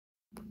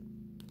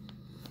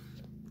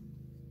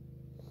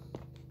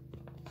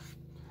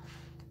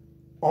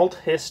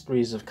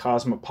Alt-histories of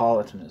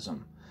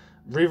Cosmopolitanism,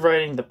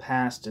 Rewriting the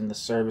Past in the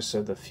Service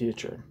of the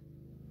Future,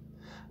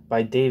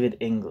 by David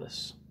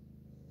Inglis.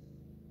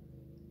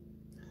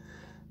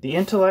 The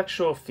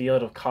intellectual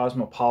field of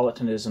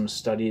cosmopolitanism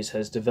studies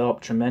has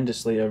developed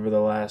tremendously over the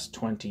last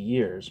 20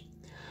 years.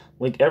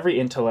 Like every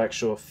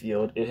intellectual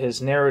field, it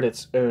has narrowed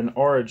its own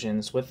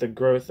origins, with the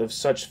growth of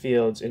such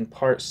fields in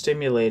part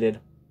stimulated.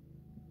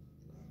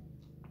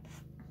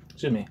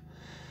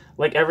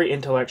 Like every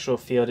intellectual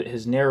field, it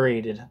has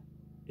narrated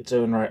its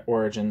own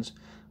origins,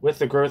 with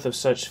the growth of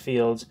such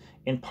fields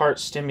in part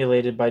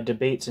stimulated by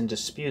debates and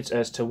disputes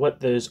as to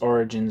what those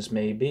origins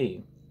may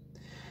be.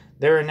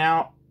 There are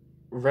now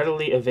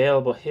readily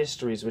available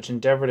histories which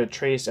endeavor to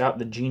trace out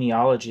the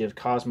genealogy of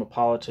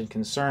cosmopolitan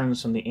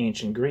concerns from the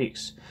ancient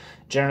Greeks,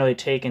 generally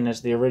taken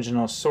as the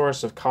original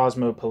source of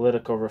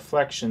cosmopolitical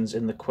reflections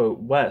in the, quote,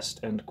 West,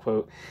 end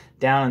quote,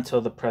 down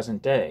until the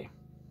present day.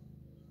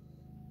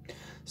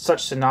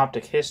 Such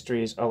synoptic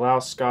histories allow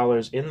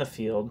scholars in the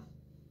field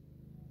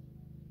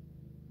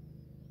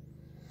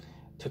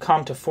to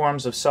come to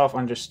forms of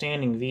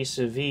self-understanding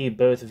vis-a-vis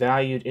both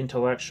valued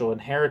intellectual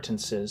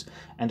inheritances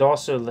and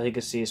also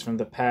legacies from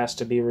the past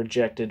to be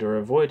rejected or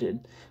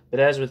avoided. But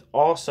as with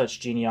all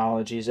such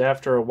genealogies,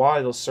 after a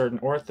while certain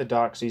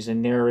orthodoxies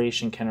in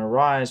narration can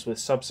arise, with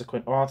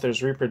subsequent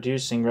authors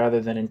reproducing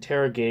rather than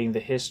interrogating the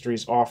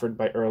histories offered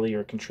by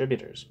earlier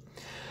contributors.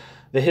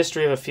 The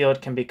history of a field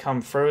can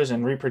become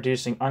frozen,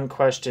 reproducing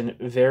unquestioned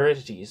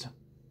verities,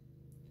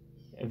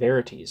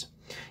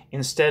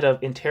 instead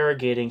of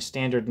interrogating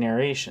standard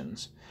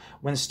narrations.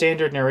 When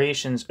standard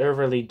narrations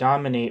overly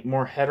dominate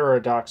more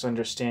heterodox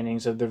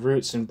understandings of the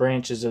roots and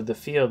branches of the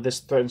field,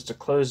 this threatens to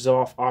close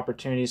off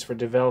opportunities for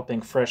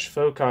developing fresh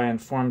foci and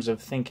forms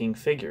of thinking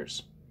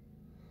figures.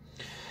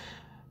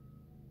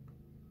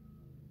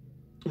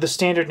 The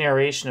standard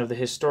narration of the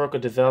historical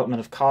development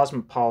of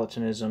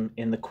cosmopolitanism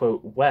in the,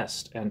 quote,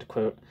 West, end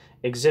quote,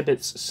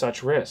 exhibits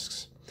such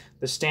risks.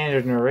 The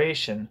standard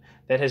narration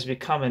that has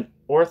become an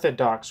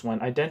orthodox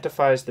one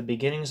identifies the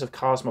beginnings of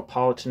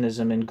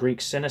cosmopolitanism in Greek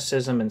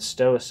cynicism and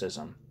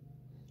Stoicism.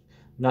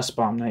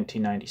 Nussbaum,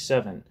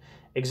 1997,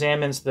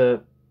 examines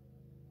the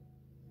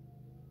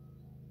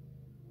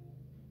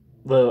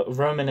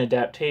Roman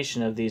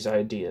adaptation of these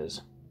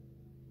ideas.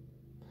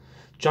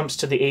 Jumps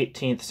to the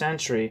 18th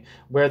century,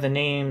 where the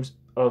name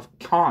of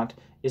Kant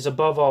is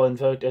above all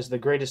invoked as the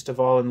greatest of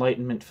all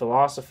Enlightenment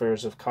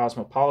philosophers of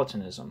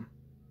cosmopolitanism.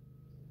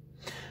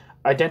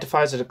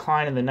 Identifies a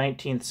decline in the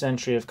 19th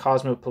century of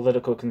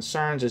cosmopolitical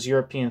concerns as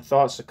European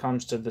thought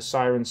succumbs to the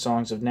siren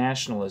songs of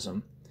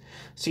nationalism.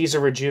 Sees a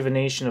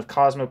rejuvenation of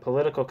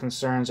cosmopolitical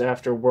concerns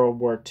after World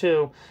War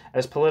II,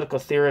 as political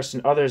theorists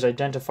and others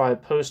identify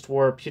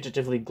post-war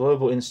putatively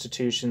global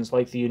institutions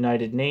like the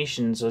United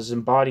Nations as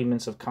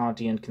embodiments of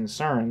Kantian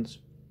concerns,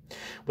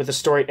 with the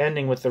story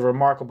ending with the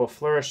remarkable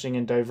flourishing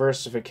and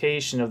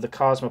diversification of the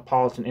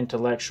cosmopolitan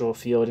intellectual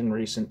field in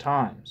recent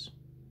times.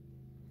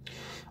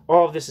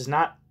 All of this is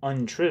not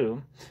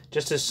untrue,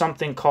 just as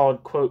something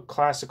called, quote,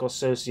 classical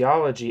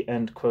sociology,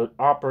 end quote,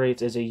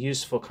 operates as a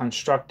useful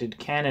constructed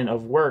canon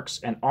of works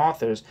and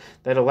authors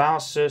that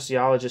allows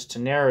sociologists to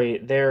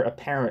narrate their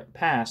apparent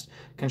past,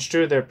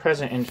 construe their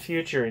present and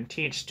future, and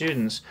teach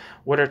students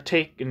what are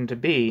taken to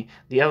be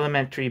the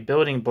elementary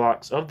building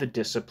blocks of the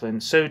discipline.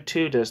 So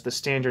too does the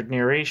standard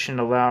narration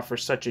allow for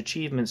such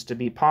achievements to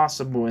be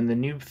possible in the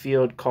new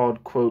field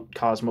called, quote,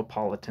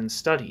 cosmopolitan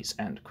studies,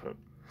 end quote.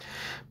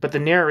 But the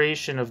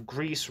narration of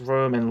Greece,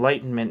 Rome,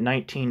 Enlightenment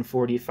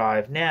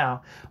 1945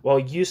 now, while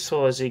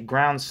useful as a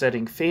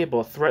ground-setting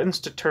fable, threatens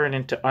to turn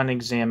into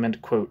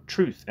unexamined, quote,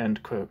 truth,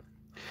 end quote.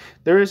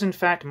 There is in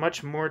fact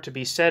much more to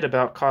be said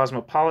about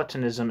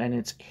cosmopolitanism and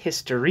its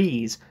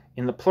histories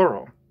in the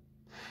plural.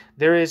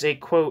 There is a,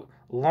 quote,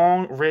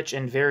 long, rich,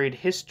 and varied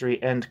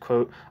history, end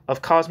quote,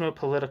 of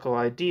cosmopolitical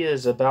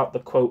ideas about the,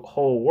 quote,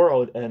 whole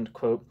world, end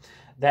quote,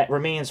 that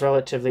remains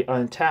relatively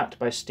untapped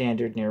by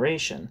standard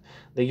narration.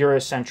 The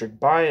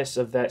Eurocentric bias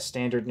of that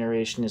standard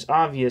narration is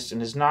obvious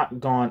and has not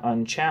gone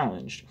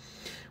unchallenged.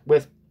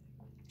 With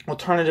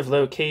alternative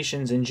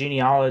locations and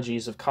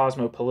genealogies of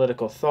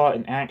cosmopolitical thought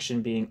and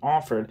action being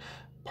offered,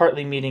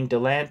 partly meeting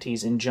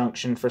Delanty's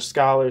injunction for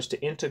scholars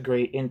to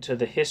integrate into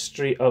the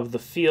history of the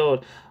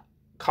field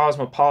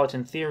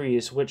cosmopolitan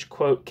theories which,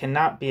 quote,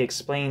 cannot be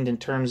explained in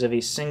terms of a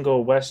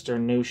single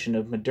Western notion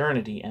of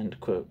modernity, end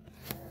quote.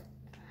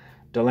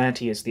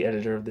 Delanty is the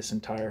editor of this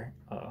entire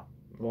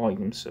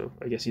volume, so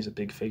I guess he's a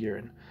big figure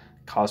in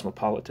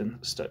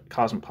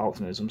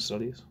cosmopolitanism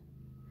studies.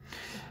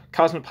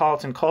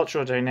 Cosmopolitan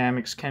cultural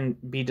dynamics can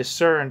be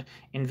discerned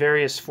in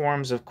various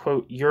forms of,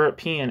 quote,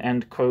 European,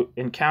 end quote,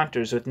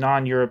 encounters with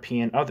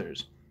non-European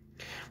others.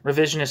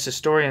 Revisionist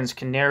historians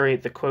can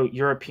narrate the, quote,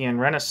 European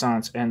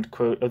Renaissance, end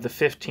quote, of the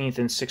 15th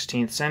and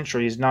 16th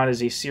centuries not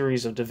as a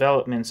series of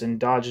developments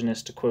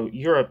endogenous to, quote,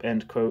 Europe,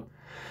 end quote,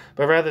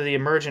 but rather the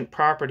emergent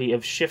property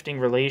of shifting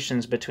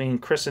relations between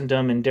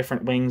Christendom and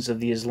different wings of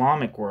the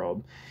Islamic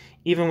world.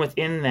 Even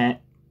within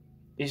that,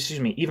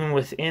 even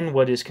within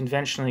what is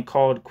conventionally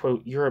called,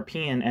 quote,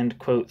 European, end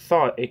quote,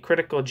 thought, a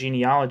critical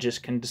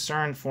genealogist can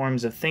discern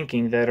forms of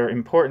thinking that are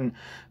important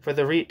for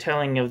the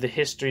retelling of the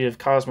history of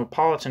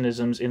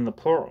cosmopolitanisms in the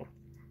plural.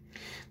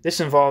 This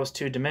involves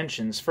two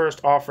dimensions. First,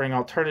 offering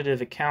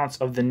alternative accounts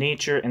of the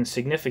nature and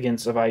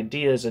significance of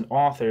ideas and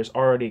authors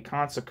already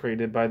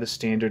consecrated by the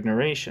standard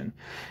narration.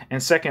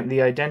 And second,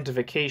 the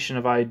identification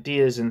of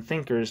ideas and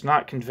thinkers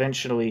not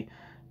conventionally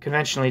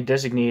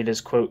designated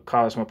as, quote,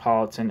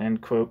 cosmopolitan,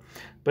 end quote,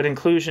 but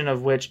inclusion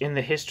of which in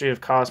the history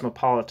of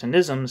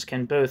cosmopolitanisms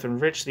can both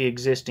enrich the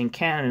existing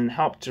canon and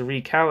help to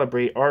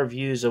recalibrate our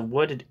views of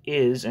what it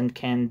is and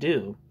can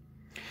do.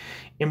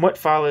 In what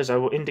follows, I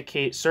will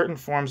indicate certain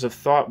forms of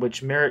thought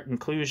which merit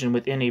inclusion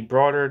within a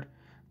broadened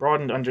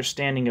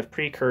understanding of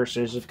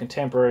precursors of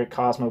contemporary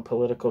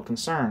cosmopolitical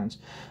concerns.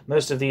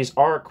 Most of these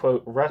are,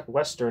 quote,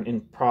 Western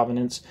in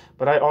provenance,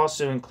 but I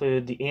also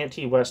include the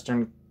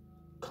anti-Western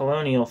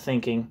colonial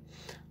thinking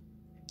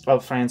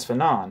of Frantz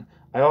Fanon.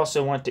 I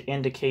also want to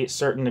indicate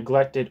certain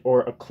neglected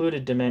or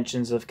occluded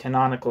dimensions of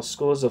canonical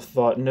schools of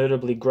thought,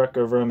 notably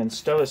Greco-Roman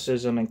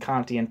Stoicism and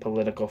Kantian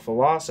political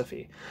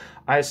philosophy.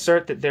 I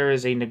assert that there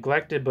is a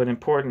neglected but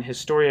important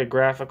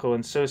historiographical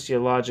and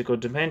sociological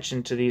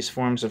dimension to these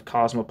forms of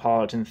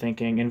cosmopolitan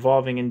thinking,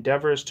 involving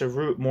endeavors to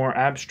root more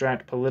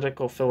abstract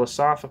political,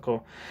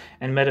 philosophical,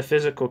 and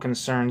metaphysical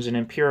concerns in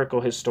empirical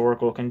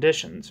historical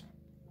conditions.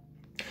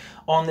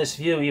 On this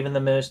view, even the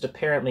most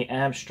apparently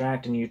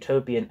abstract and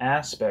utopian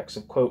aspects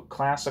of, quote,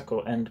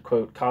 classical, end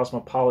quote,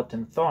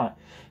 cosmopolitan thought,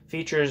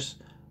 features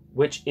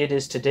which it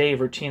is today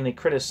routinely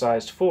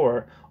criticized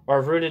for,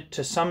 are rooted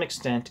to some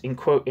extent in,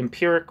 quote,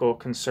 empirical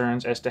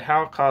concerns as to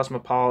how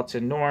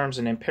cosmopolitan norms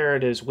and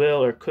imperatives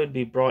will or could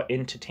be brought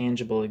into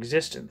tangible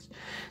existence.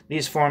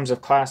 These forms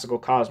of classical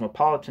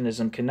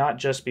cosmopolitanism cannot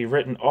just be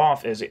written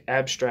off as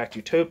abstract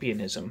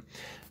utopianism,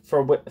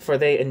 for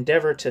they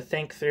endeavor to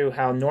think through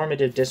how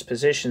normative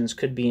dispositions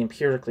could be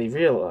empirically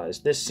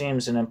realized. This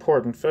seems an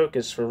important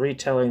focus for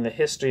retelling the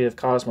history of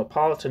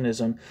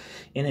cosmopolitanism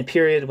in a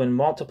period when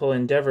multiple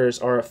endeavors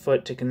are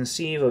afoot to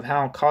conceive of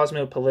how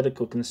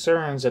cosmopolitical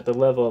concerns at the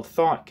level of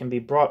thought can be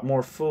brought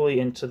more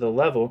fully into the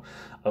level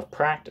of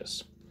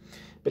practice.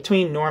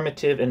 Between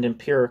normative and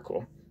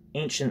empirical,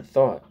 ancient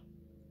thought.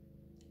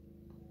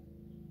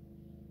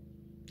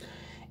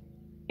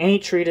 Any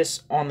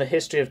treatise on the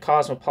history of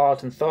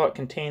cosmopolitan thought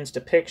contains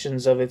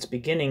depictions of its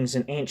beginnings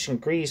in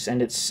ancient Greece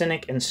and its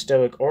Cynic and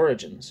Stoic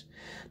origins.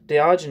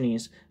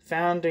 Diogenes,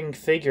 founding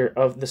figure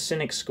of the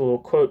Cynic school,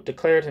 quote,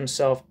 declared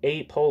himself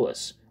a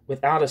polis,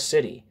 without a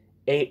city,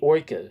 a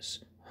oikos,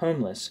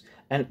 homeless,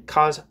 and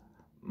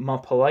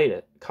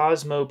cosmopolitus,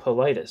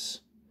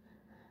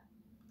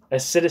 a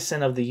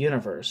citizen of the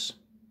universe.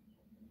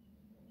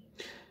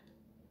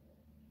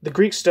 The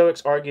Greek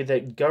Stoics argued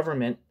that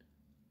government,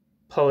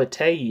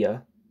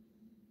 politeia,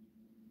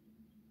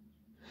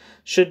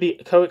 should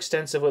be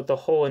coextensive with the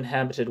whole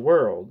inhabited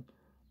world,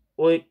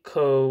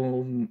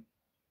 oikomena,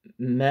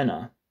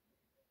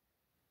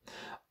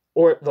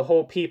 or the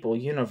whole people,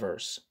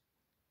 universe,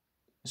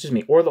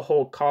 or the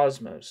whole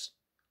cosmos,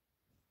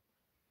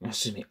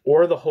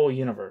 or the whole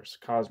universe,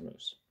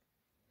 cosmos,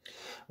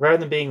 rather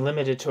than being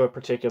limited to a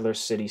particular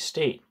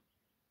city-state.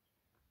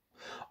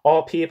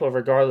 All people,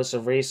 regardless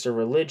of race or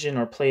religion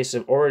or place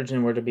of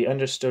origin, were to be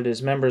understood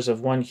as members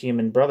of one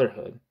human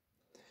brotherhood.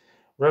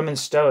 Roman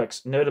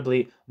Stoics,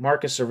 notably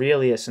Marcus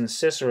Aurelius and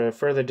Cicero,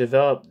 further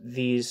developed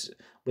these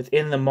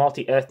within the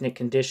multi-ethnic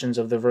conditions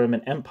of the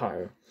Roman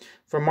Empire.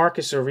 For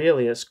Marcus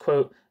Aurelius,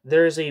 quote,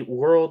 there is a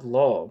world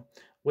law,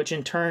 which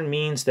in turn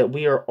means that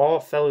we are all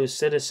fellow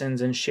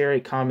citizens and share a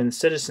common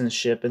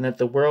citizenship, and that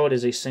the world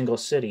is a single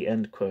city,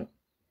 end quote.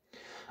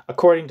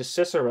 According to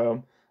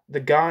Cicero, the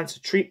gods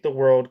treat the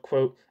world,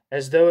 quote,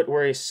 as though it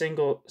were a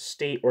single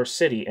state or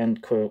city,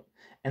 end quote,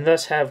 and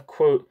thus have,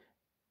 quote,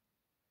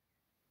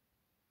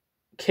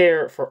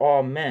 care for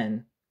all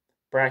men,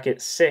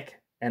 bracket sick,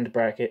 end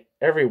bracket,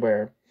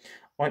 everywhere,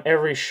 on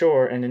every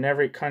shore and in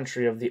every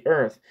country of the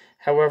earth,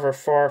 however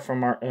far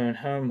from our own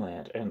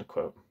homeland, end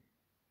quote.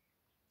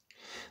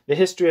 The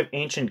history of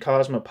ancient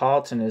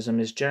cosmopolitanism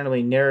is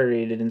generally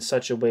narrated in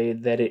such a way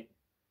that it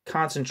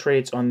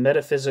concentrates on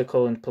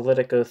metaphysical and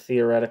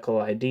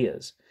politico-theoretical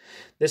ideas.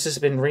 This has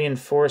been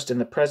reinforced in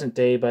the present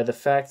day by the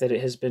fact that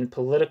it has been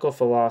political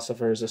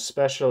philosophers,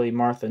 especially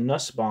Martha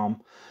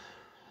Nussbaum,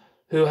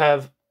 who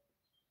have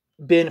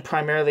been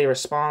primarily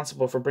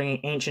responsible for bringing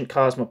ancient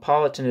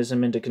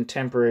cosmopolitanism into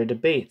contemporary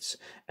debates.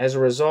 As a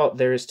result,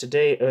 there is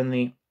today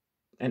only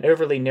an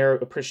overly narrow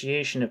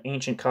appreciation of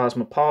ancient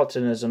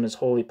cosmopolitanism as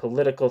wholly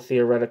political,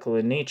 theoretical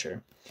in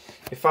nature.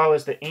 It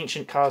follows that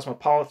ancient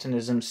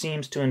cosmopolitanism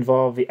seems to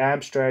involve the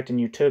abstract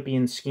and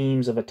utopian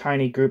schemes of a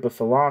tiny group of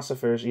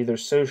philosophers, either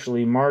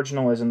socially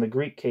marginal, as in the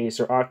Greek case,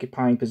 or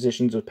occupying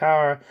positions of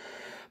power,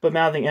 But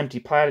mouthing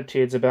empty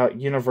platitudes about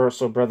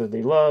universal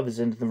brotherly love is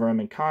in the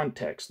Roman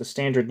context. The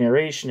standard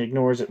narration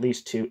ignores at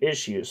least two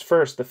issues.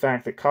 First, the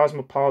fact that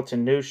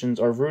cosmopolitan notions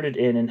are rooted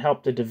in and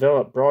help to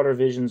develop broader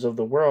visions of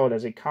the world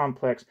as a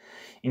complex,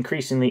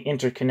 increasingly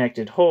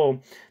interconnected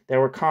whole that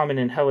were common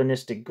in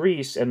Hellenistic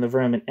Greece and the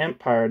Roman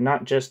Empire,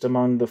 not just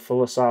among the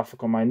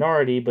philosophical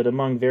minority, but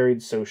among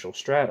varied social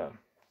strata.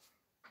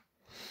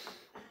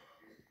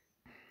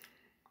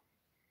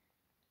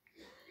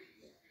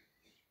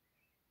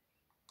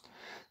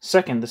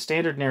 Second, the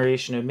standard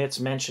narration omits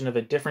mention of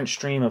a different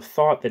stream of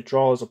thought that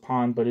draws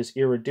upon but is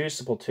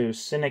irreducible to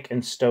Cynic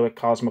and Stoic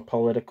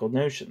cosmopolitical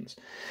notions.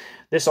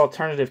 This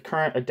alternative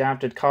current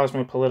adapted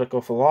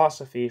cosmopolitical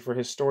philosophy for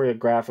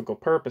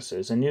historiographical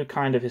purposes, a new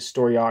kind of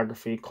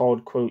historiography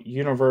called, quote,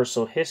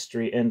 universal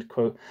history, end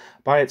quote,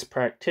 by its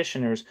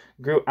practitioners,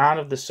 grew out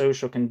of the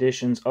social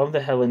conditions of the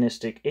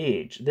Hellenistic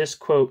age. This,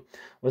 quote,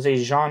 was a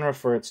genre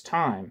for its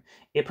time.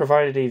 It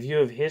provided a view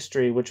of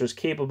history which was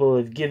capable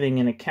of giving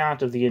an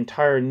account of the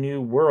entire new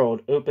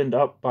world opened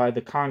up by the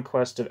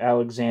conquest of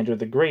Alexander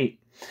the Great,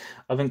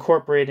 of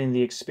incorporating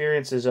the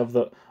experiences of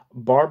the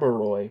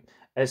barbaroi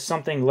as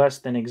something less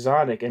than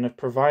exotic, and of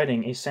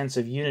providing a sense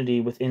of unity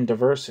within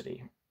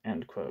diversity,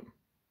 end quote.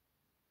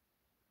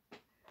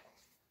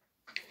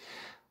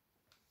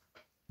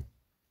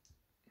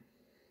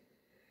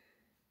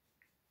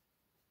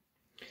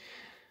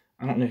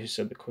 I don't know who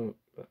said the quote,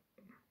 but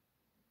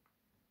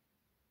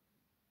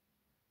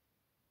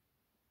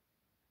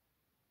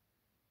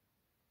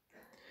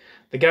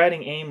the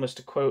guiding aim was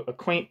to, quote,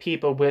 acquaint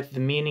people with the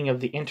meaning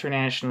of the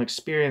international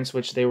experience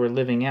which they were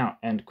living out,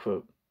 end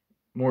quote.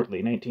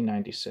 Mortley,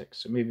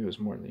 1996. So maybe it was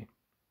Mortley.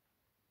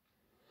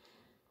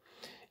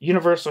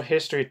 Universal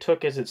history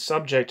took as its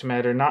subject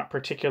matter not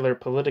particular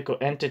political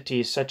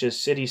entities such as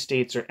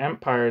city-states or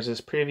empires as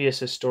previous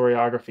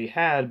historiography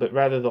had, but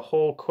rather the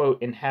whole,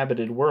 quote,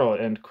 inhabited world,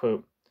 end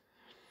quote.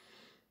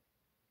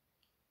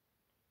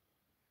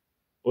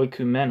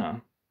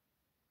 Oikoumene.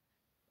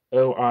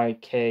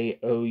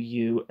 Oikoumene.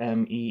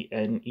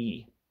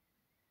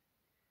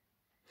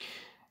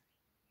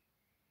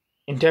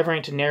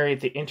 Endeavoring to narrate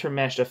the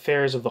intermeshed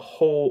affairs of the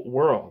whole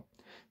world,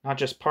 not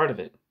just part of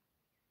it.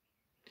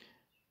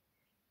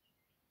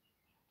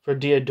 For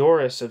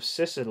Diodorus of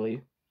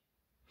Sicily,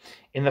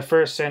 in the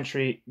 1st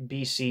century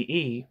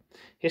BCE,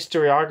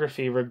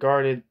 historiography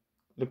regarded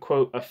the,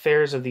 quote,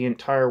 affairs of the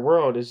entire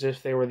world as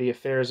if they were the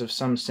affairs of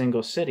some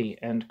single city,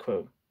 end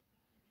quote.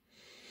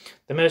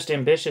 The most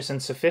ambitious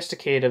and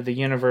sophisticated of the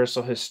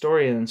universal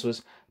historians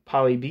was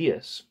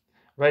Polybius,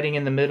 writing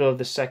in the middle of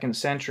the 2nd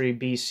century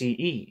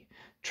BCE.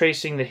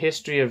 Tracing the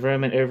history of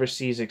Roman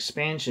overseas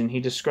expansion, he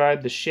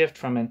described the shift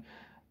from an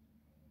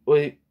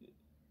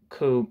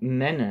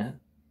oikoumene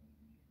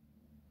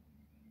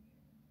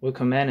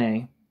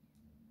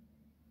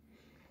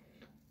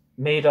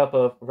made up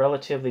of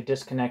relatively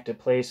disconnected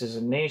places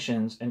and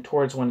nations, and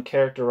towards one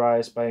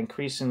characterized by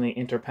increasingly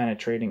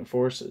interpenetrating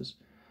forces.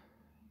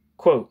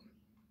 Quote,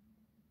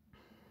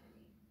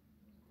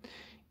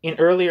 in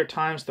earlier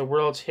times, the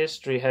world's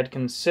history had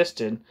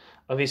consisted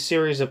of a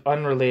series of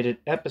unrelated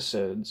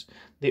episodes,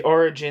 the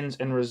origins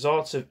and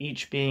results of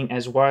each being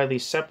as widely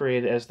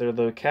separated as their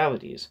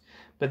localities.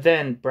 But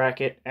then,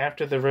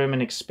 after the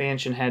Roman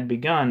expansion had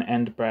begun,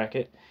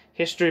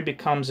 history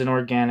becomes an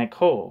organic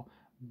whole,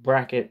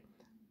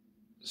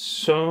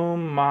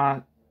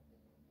 somatitis,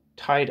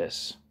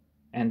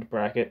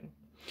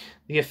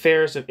 the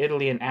affairs of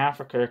Italy and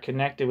Africa are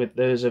connected with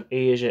those of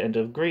Asia and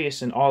of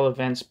Greece, and all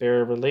events bear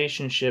a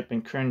relationship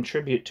and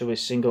contribute to a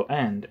single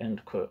end,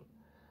 end quote.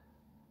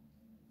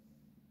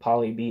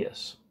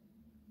 Polybius.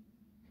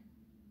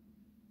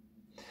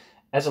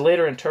 As a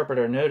later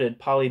interpreter noted,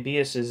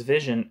 Polybius's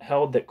vision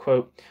held that,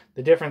 quote,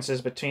 the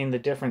differences between the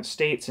different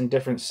states and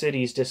different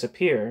cities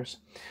disappears.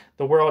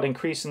 The world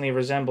increasingly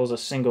resembles a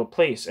single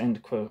place,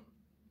 end quote.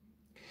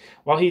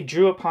 While he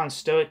drew upon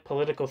Stoic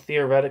political,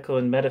 theoretical,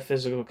 and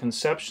metaphysical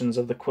conceptions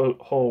of the, quote,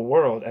 whole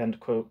world,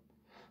 end quote,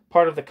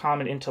 part of the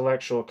common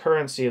intellectual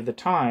currency of the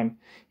time,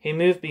 he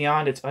moved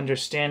beyond its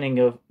understanding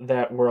of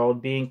that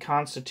world being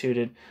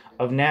constituted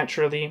of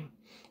naturally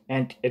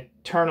and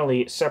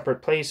eternally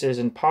separate places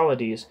and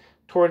polities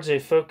towards a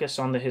focus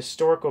on the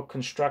historical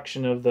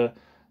construction of the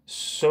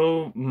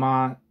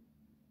somatitis,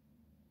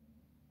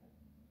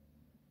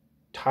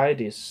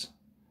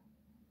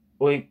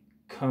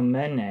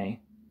 oikoumene,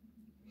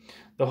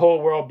 the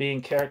whole world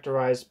being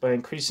characterized by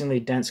increasingly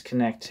dense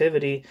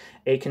connectivity,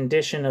 a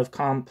condition of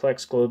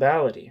complex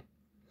globality.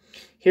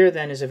 Here,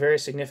 then, is a very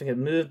significant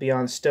move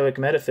beyond Stoic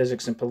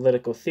metaphysics and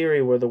political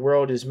theory, where the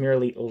world is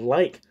merely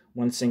like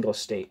one single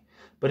state,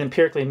 but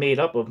empirically made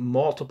up of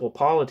multiple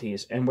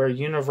polities, and where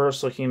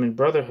universal human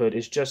brotherhood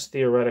is just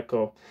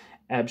theoretical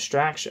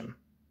abstraction.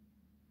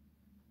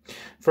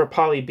 For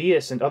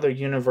Polybius and other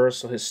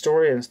universal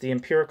historians, the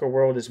empirical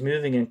world is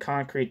moving in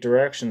concrete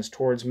directions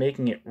towards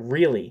making it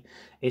really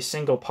a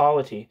single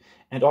polity,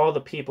 and all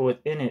the people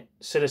within it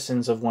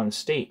citizens of one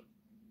state.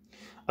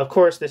 Of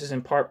course, this is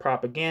in part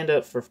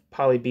propaganda for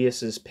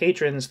Polybius's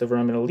patrons, the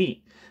Roman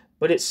elite,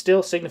 but it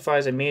still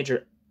signifies a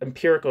major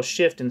empirical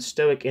shift in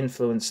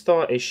Stoic-influenced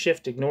thought, a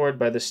shift ignored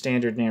by the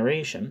standard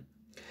narration.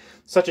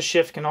 Such a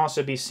shift can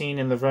also be seen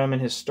in the Roman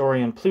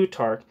historian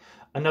Plutarch,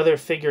 another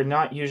figure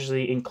not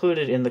usually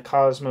included in the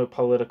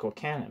cosmopolitical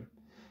canon.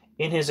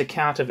 In his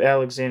account of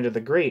Alexander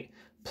the Great,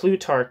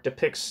 Plutarch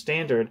depicts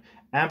standard,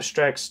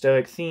 abstract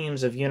Stoic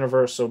themes of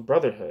universal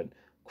brotherhood.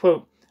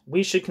 Quote,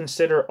 "We should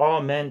consider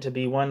all men to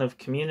be one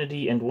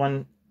community and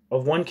one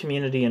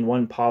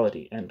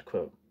polity," end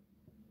quote.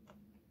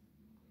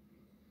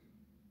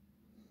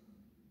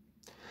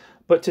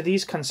 But to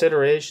these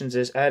considerations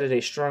is added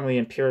a strongly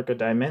empirical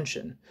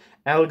dimension.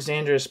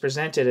 Alexander is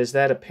presented as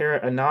that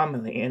apparent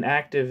anomaly, an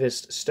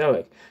activist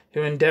Stoic,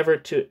 who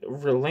endeavored to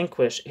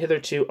relinquish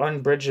hitherto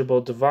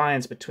unbridgeable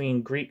divides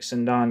between Greeks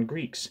and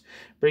non-Greeks,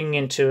 bringing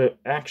into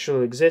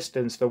actual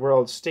existence the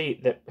world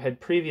state that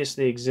had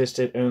previously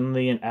existed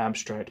only in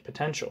abstract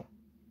potential.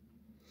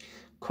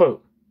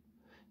 Quote,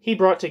 "He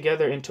brought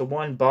together into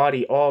one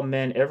body all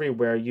men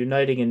everywhere,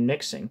 uniting and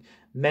mixing,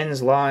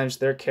 men's lives,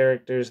 their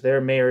characters,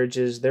 their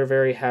marriages, their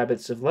very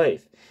habits of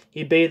life.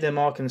 He bade them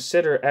all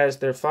consider as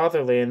their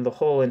fatherland the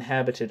whole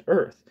inhabited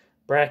earth,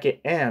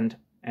 and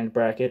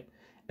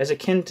as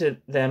akin to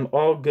them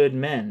all good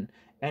men,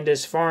 and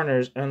as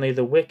foreigners only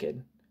the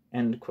wicked,"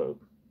 end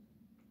quote.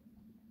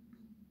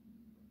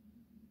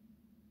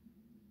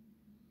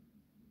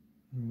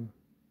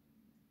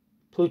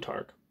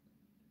 Plutarch.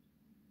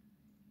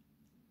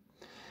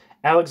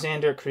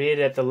 Alexander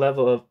created at the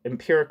level of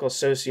empirical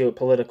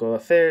socio-political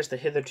affairs the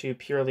hitherto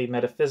purely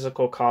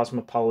metaphysical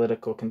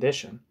cosmopolitical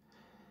condition.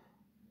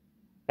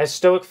 As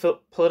Stoic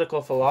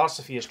political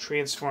philosophy is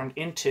transformed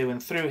into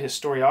and through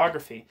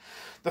historiography,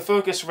 the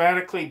focus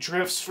radically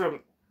shifts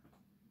from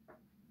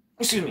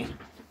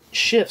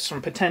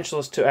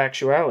potentials to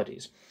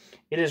actualities.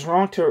 It is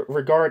wrong to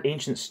regard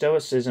ancient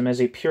Stoicism as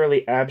a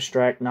purely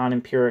abstract,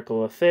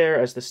 non-empirical affair,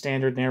 as the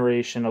standard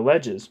narration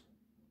alleges.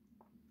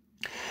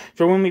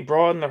 For when we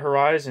broaden the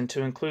horizon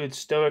to include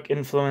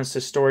Stoic-influenced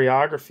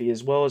historiography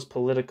as well as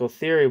political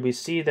theory, we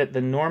see that the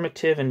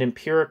normative and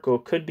empirical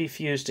could be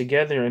fused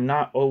together and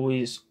not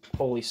always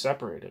wholly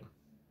separated.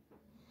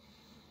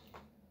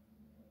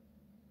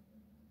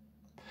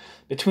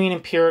 Between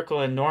empirical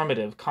and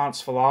normative,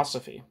 Kant's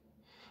philosophy.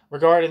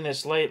 Regarding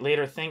this light,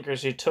 later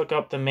thinkers who took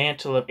up the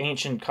mantle of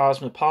ancient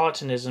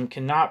cosmopolitanism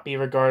cannot be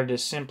regarded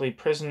as simply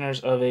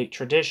prisoners of a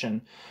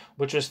tradition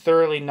which was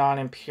thoroughly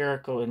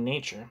non-empirical in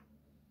nature.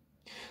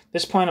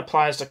 This point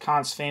applies to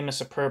Kant's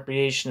famous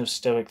appropriation of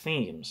Stoic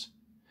themes.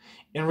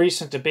 In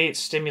recent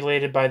debates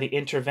stimulated by the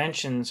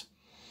interventions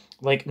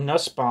like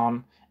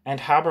Nussbaum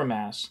and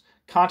Habermas,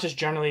 Kant has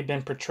generally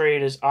been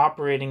portrayed as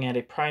operating at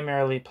a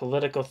primarily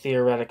political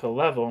theoretical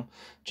level,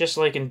 just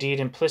like indeed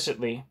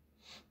implicitly,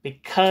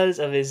 because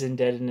of his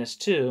indebtedness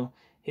to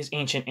his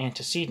ancient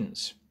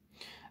antecedents.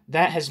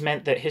 That has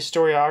meant that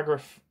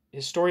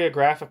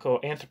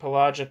historiographical,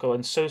 anthropological,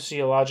 and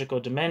sociological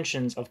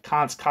dimensions of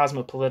Kant's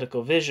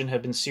cosmopolitical vision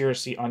have been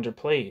seriously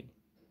underplayed.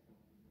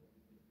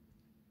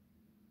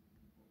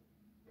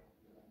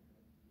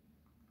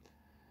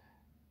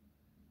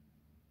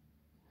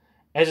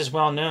 As is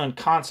well known,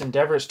 Kant's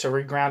endeavors to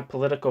reground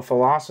political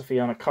philosophy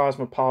on a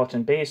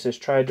cosmopolitan basis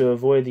tried to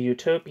avoid the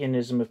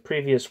utopianism of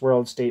previous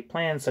world-state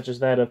plans, such as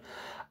that of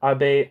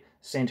Abbé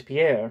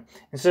Saint-Pierre.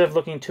 Instead of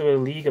looking to a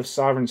league of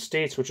sovereign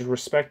states which would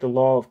respect the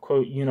law of,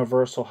 quote,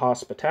 universal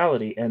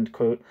hospitality, end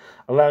quote,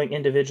 allowing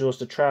individuals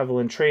to travel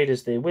and trade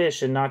as they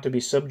wish and not to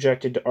be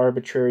subjected to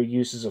arbitrary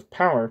uses of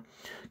power,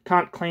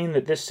 Kant claimed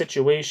that this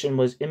situation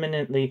was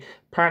eminently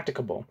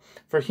practicable,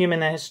 for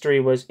human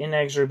history was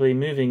inexorably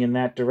moving in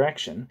that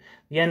direction.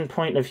 The end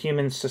point of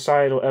human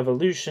societal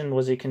evolution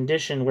was a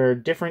condition where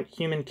different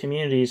human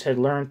communities had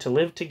learned to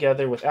live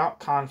together without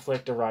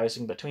conflict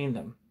arising between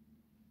them.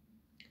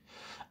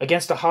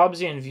 Against a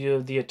Hobbesian view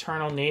of the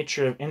eternal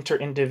nature of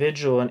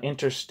inter-individual and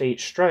interstate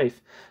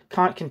strife,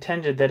 Kant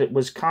contended that it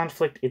was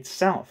conflict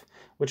itself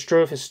which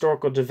drove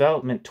historical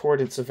development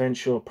toward its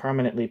eventual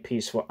permanently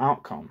peaceful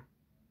outcome.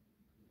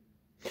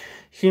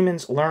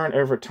 Humans learn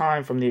over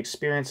time from the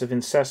experience of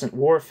incessant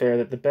warfare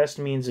that the best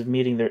means of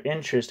meeting their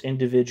interest,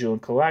 individual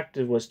and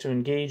collective, was to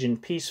engage in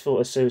peaceful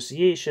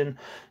association,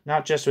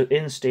 not just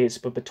within states,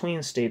 but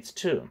between states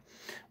too.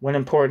 One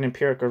important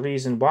empirical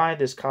reason why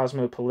this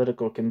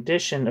cosmopolitical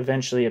condition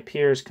eventually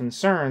appears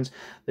concerns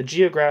the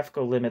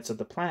geographical limits of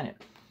the planet.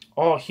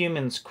 All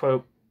humans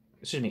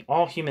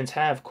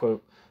have,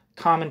 quote,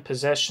 common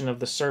possession of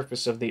the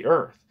surface of the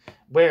earth,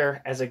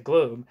 where, as a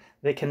globe,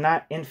 they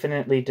cannot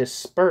infinitely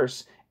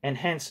disperse and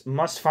hence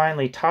must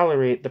finally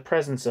tolerate the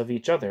presence of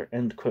each other,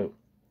 end quote.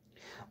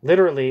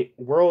 Literally,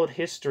 world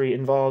history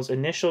involves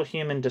initial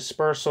human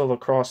dispersal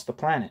across the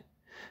planet,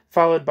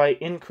 followed by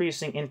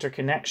increasing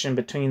interconnection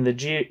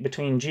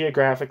between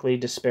geographically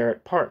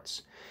disparate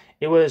parts.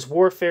 It was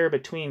warfare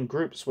between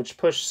groups which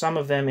pushed some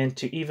of them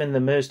into even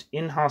the most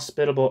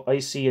inhospitable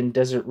icy and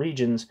desert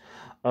regions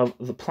of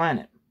the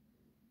planet.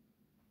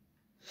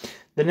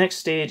 The next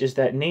stage is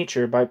that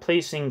nature, by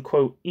placing,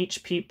 quote,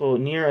 each people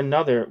near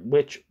another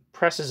which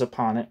presses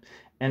upon it,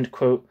 end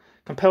quote,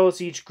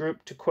 compels each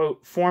group to,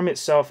 quote, form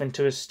itself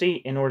into a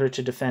state in order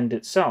to defend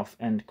itself,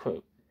 end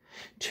quote.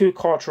 Two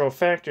cultural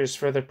factors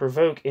further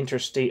provoke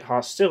interstate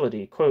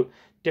hostility, quote,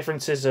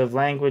 differences of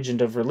language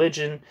and of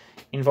religion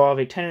involve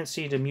a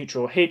tendency to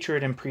mutual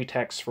hatred and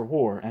pretexts for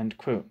war, end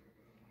quote.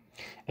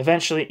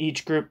 Eventually,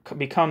 each group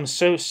becomes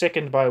so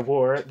sickened by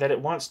war that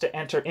it wants to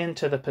enter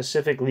into the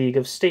Pacific League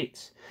of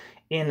States.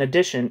 In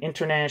addition,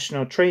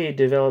 international trade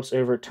develops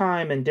over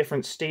time and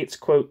different states,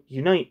 quote,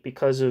 unite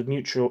because of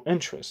mutual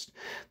interest.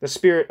 The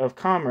spirit of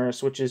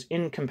commerce, which is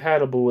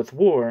incompatible with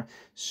war,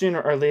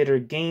 sooner or later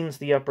gains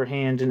the upper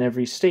hand in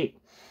every state.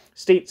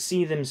 States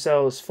see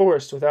themselves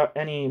forced without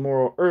any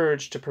moral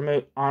urge to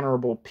promote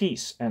honorable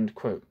peace, end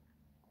quote.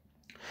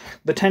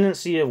 The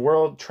tendency of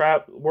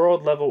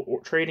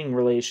world-level trading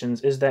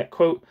relations is that,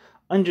 quote,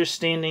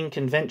 understanding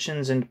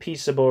conventions and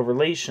peaceable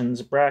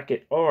relations,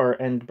 bracket, are,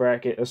 end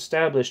bracket,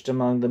 established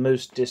among the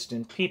most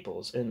distant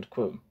peoples, end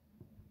quote.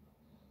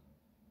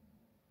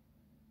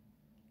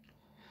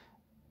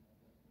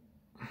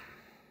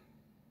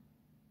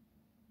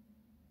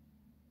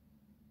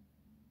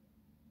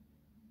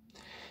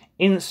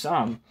 In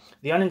sum,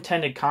 the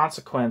unintended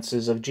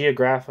consequences of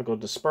geographical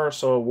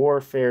dispersal,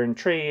 warfare, and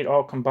trade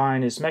all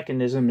combine as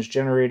mechanisms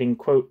generating,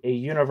 quote, a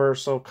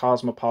universal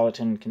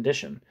cosmopolitan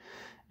condition,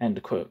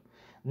 end quote.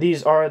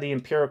 These are the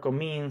empirical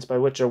means by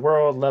which a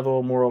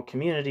world-level moral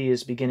community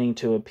is beginning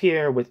to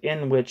appear,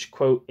 within which,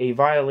 quote, a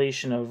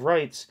violation of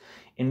rights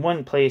in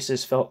one place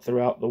is felt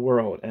throughout the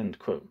world, end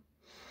quote.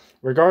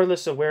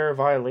 Regardless of where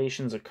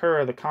violations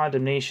occur, the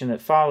condemnation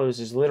that follows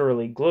is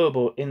literally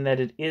global in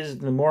that it is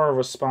the moral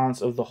response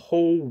of the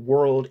whole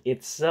world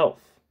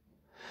itself,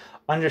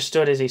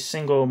 understood as a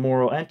single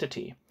moral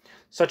entity.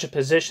 Such a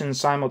position,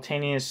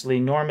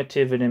 simultaneously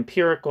normative and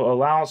empirical,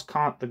 allows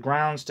Kant the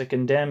grounds to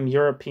condemn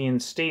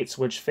European states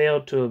which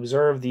failed to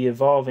observe the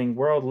evolving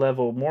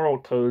world-level moral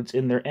codes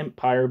in their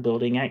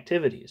empire-building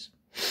activities.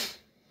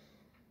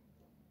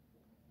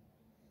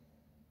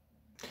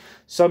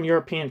 Some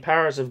European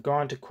powers have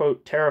gone to,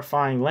 quote,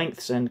 terrifying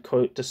lengths, end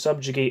quote, to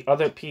subjugate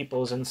other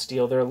peoples and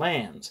steal their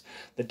lands.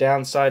 The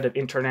downsides of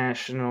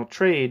international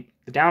trade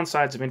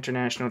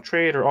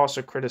are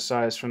also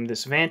criticized from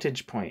this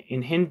vantage point.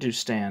 In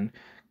Hindustan,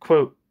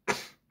 quote,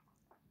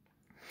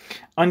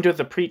 under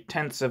the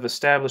pretense of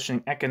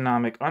establishing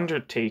economic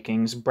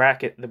undertakings,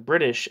 bracket, the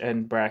British,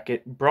 end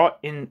bracket, brought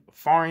in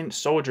foreign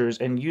soldiers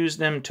and used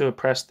them to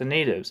oppress the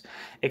natives,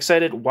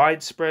 excited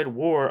widespread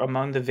war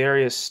among the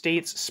various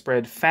states,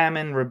 spread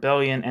famine,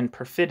 rebellion, and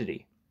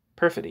perfidy,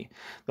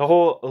 the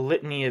whole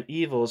litany of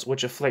evils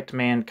which afflict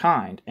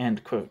mankind,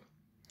 end quote.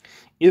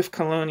 If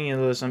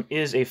colonialism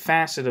is a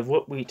facet of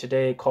what we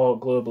today call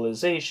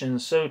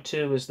globalization, so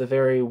too is the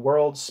very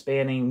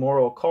world-spanning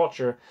moral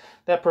culture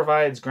that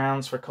provides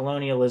grounds for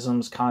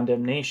colonialism's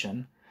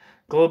condemnation.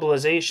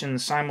 Globalization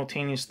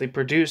simultaneously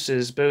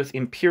produces both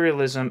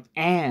imperialism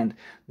and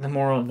the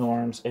moral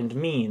norms and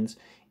means,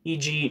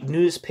 e.g.,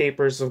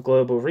 newspapers of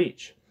global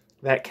reach,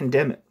 that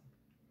condemn it.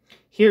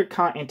 Here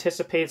Kant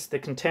anticipates the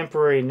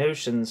contemporary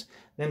notions,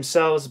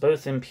 themselves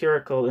both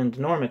empirical and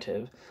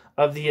normative,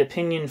 of the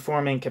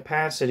opinion-forming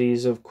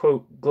capacities of,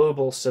 quote,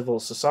 global civil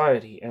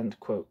society, end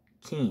quote.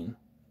 Keene,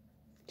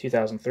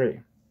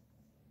 2003.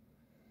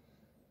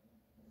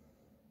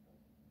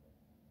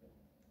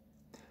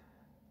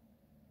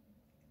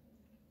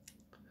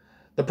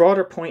 The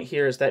broader point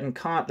here is that in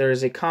Kant there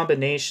is a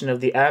combination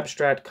of the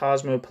abstract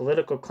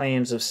cosmopolitical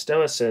claims of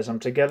Stoicism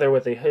together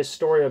with a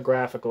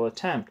historiographical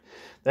attempt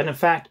that in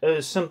fact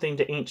owes something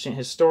to ancient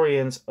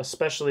historians,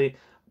 especially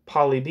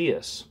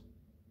Polybius,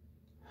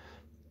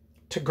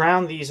 to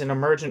ground these in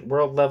emergent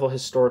world-level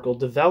historical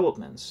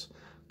developments.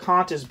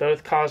 Kant is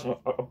both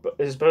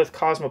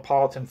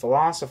cosmopolitan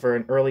philosopher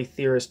and early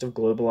theorist of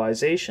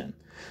globalization.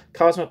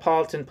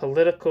 Cosmopolitan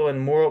political and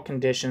moral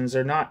conditions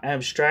are not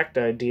abstract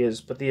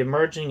ideas, but the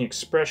emerging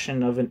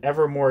expression of an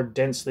ever more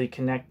densely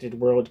connected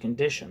world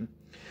condition.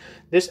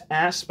 This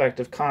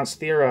aspect of Kant's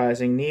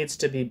theorizing needs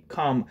to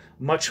become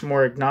much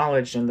more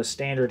acknowledged in the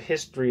standard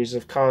histories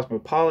of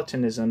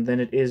cosmopolitanism than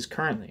it is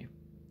currently.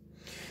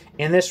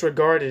 In this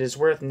regard, it is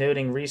worth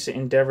noting recent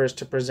endeavors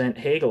to present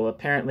Hegel,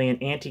 apparently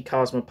an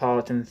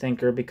anti-cosmopolitan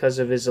thinker because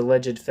of his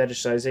alleged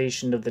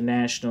fetishization of the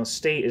national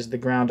state as the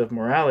ground of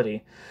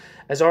morality,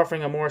 as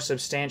offering a more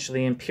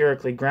substantially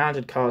empirically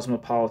grounded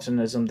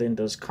cosmopolitanism than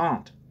does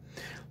Kant.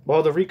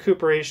 While the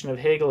recuperation of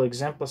Hegel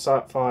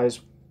exemplifies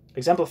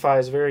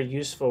very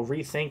useful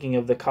rethinking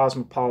of the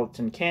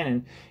cosmopolitan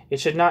canon, it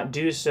should not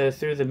do so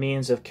through the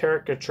means of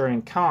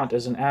caricaturing Kant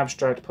as an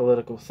abstract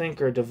political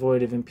thinker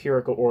devoid of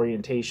empirical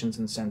orientations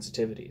and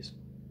sensitivities.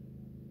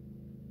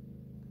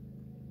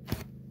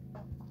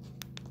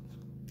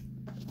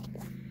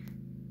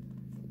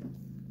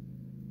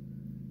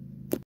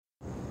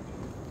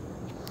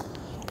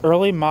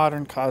 Early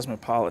modern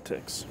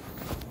cosmopolitics.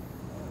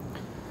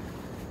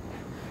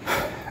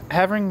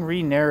 Having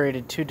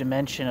re-narrated two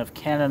dimensions of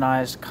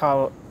canonized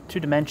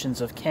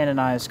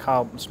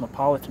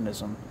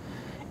cosmopolitanism,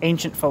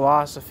 ancient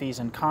philosophies,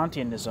 and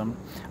Kantianism,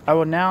 I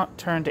will now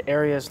turn to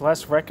areas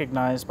less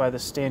recognized by the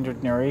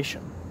standard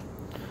narration.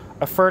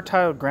 A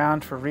fertile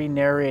ground for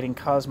re-narrating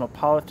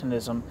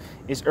cosmopolitanism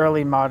is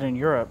early modern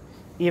Europe,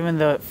 even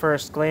though at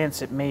first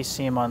glance it may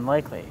seem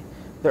unlikely.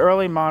 The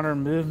early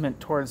modern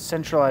movement towards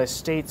centralized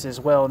states is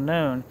well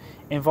known,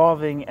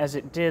 involving as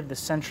it did the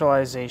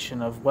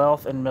centralization of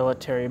wealth and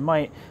military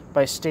might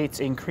by states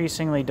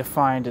increasingly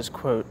defined as,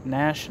 quote,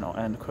 national,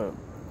 end quote.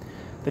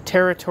 The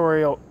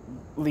territorially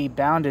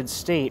bounded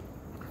state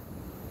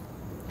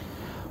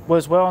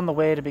was well on the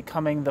way to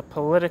becoming the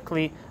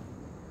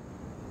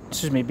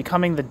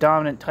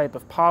dominant type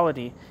of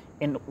polity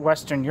in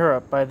Western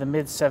Europe by the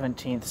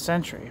mid-17th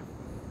century.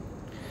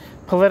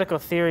 Political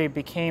theory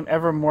became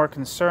ever more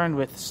concerned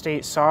with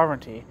state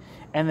sovereignty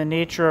and the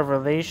nature of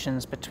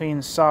relations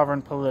between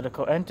sovereign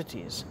political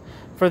entities.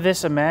 For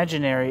this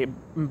imaginary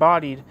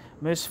embodied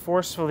most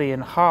forcefully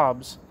in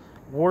Hobbes,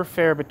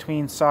 warfare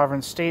between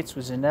sovereign states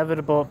was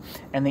inevitable,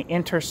 and the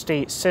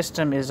interstate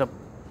system is a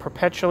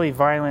perpetually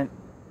violent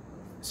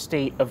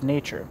state of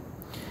nature.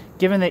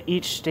 Given that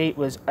each state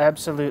was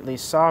absolutely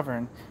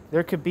sovereign,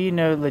 there could be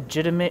no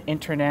legitimate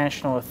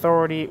international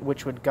authority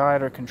which would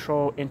guide or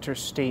control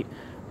interstate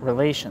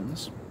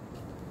relations.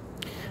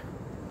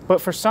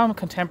 But for some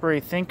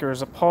contemporary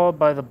thinkers appalled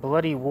by the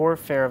bloody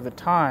warfare of the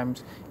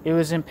times, it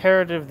was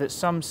imperative that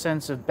some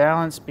sense of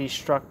balance be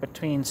struck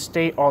between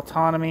state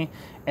autonomy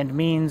and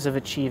means of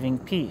achieving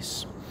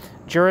peace.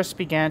 Jurists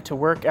began to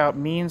work out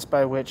means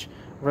by which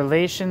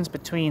relations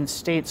between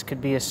states could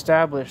be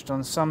established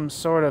on some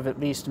sort of at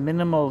least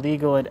minimal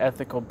legal and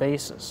ethical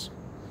basis.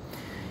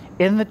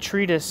 In the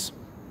treatise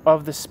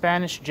of the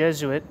Spanish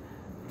Jesuit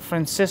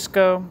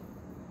Francisco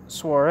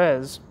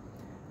Suarez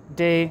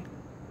de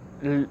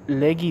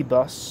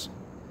legibus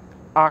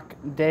ac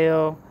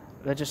deo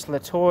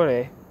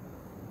legislatore,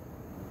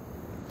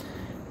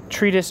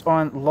 treatise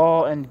on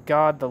law and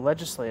God the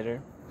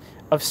legislator,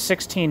 of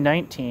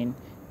 1619,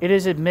 it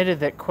is admitted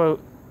that,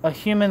 quote, a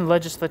human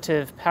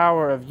legislative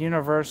power of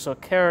universal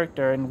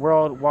character and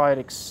worldwide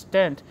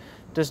extent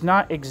does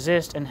not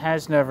exist and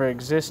has never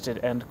existed,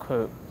 end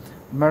quote.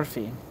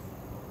 Murphy.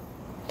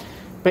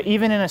 But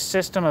even in a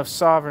system of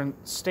sovereign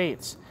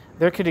states,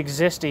 there could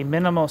exist a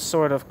minimal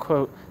sort of,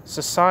 quote,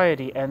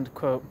 society, end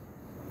quote,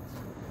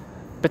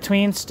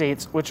 between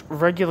states which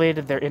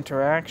regulated their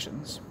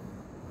interactions.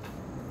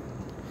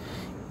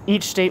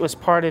 Each state was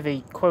part of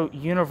a, quote,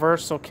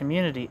 universal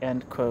community,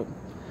 end quote.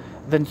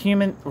 The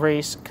human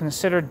race,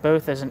 considered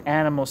both as an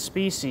animal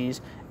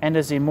species and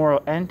as a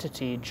moral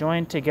entity,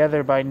 joined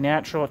together by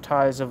natural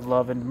ties of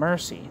love and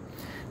mercy.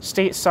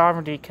 State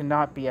sovereignty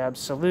cannot be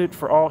absolute,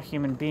 for all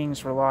human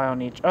beings rely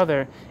on each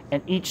other,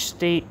 and each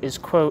state is,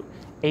 quote,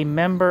 a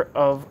member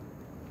of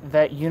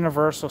that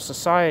universal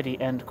society,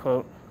 end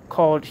quote,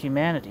 called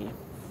humanity.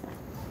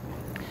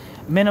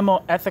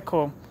 Minimal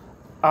ethical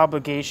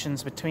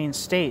obligations between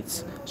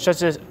states,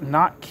 such as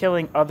not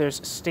killing other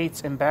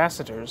states'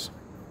 ambassadors,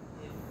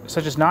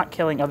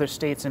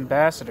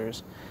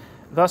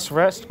 thus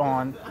rest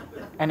on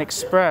and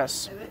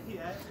express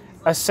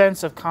a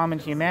sense of common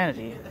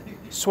humanity.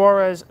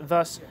 Suarez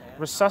thus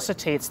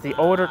resuscitates the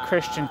older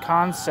Christian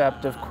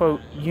concept of,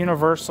 quote,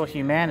 universal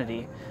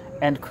humanity,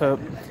 end quote,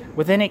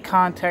 within a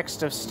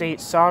context of state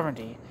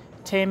sovereignty,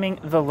 taming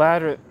the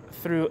latter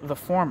through the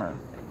former.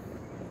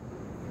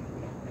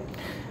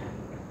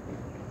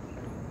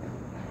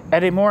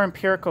 At a more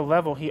empirical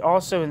level, he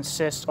also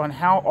insists on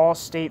how all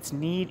states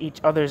need each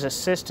other's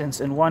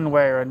assistance in one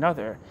way or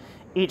another.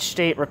 Each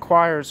state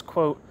requires,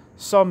 quote,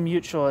 some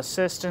mutual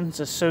assistance,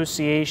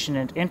 association,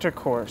 and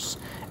intercourse,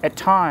 at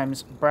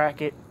times,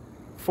 bracket,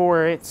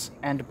 for its,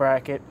 end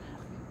bracket,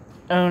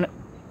 own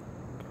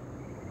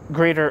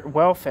greater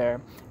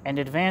welfare and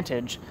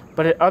advantage,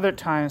 but at other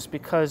times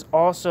because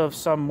also of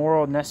some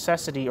moral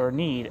necessity or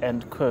need,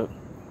 end quote.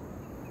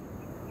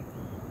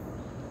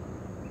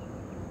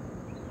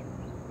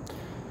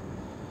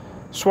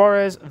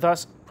 Suarez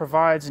thus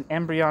provides an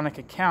embryonic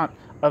account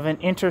of an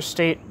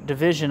interstate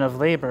division of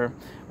labor,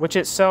 which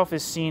itself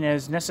is seen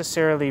as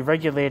necessarily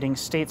regulating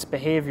states'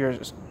 behavior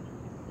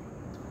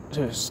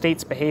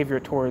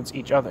towards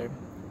each other.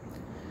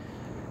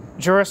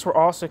 Jurists were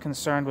also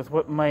concerned with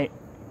what might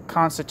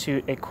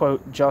constitute a,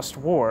 quote, just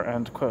war,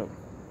 end quote.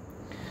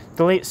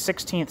 The late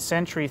 16th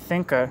century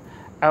thinker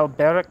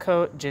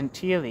Alberico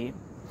Gentili,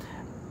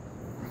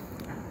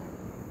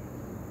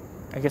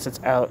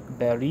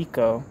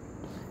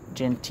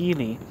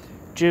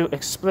 drew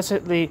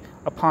explicitly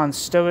upon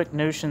Stoic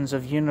notions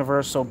of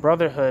universal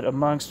brotherhood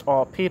amongst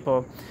all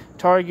people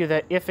to argue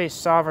that if a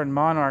sovereign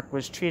monarch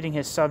was treating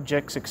his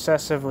subjects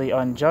excessively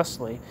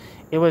unjustly,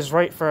 it was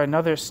right for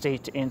another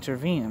state to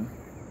intervene.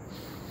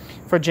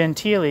 For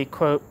Gentili,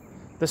 quote,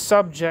 the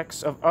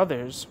subjects of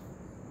others,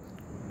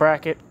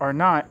 bracket, are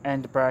not,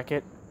 end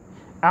bracket,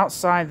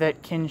 outside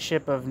that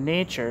kinship of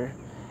nature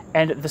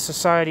and the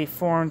society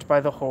formed by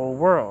the whole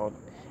world.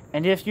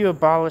 And if you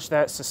abolish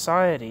that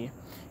society,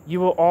 you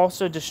will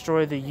also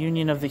destroy the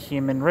union of the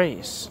human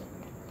race.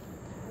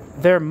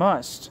 There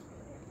must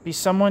be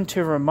someone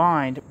to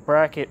remind,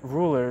 bracket,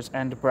 rulers,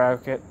 end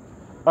bracket,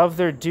 of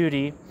their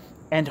duty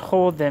and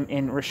hold them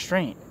in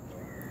restraint,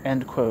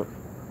 end quote.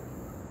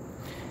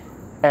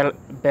 El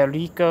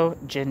Bellico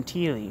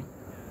Gentili.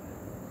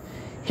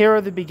 Here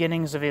are the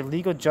beginnings of a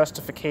legal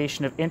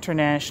justification of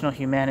international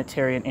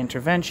humanitarian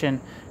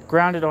intervention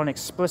grounded on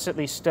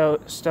explicitly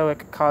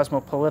Stoic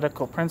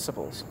cosmopolitical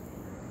principles.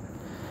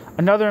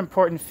 Another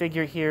important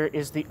figure here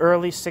is the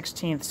early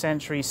 16th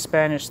century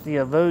Spanish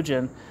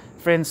theologian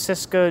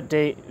Francisco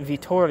de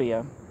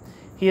Vitoria.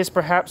 He is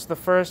perhaps the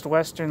first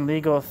Western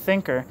legal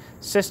thinker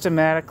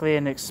systematically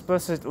and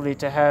explicitly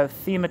to have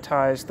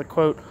thematized the,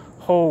 quote,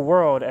 whole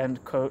world,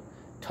 end quote,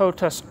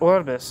 totus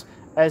orbis,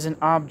 as an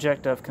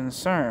object of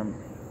concern.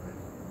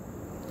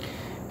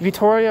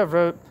 Vitoria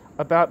wrote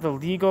about the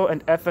legal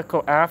and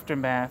ethical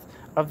aftermath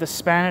of the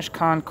Spanish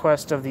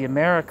conquest of the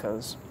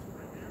Americas,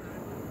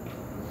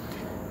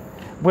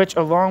 which,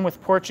 along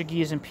with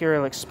Portuguese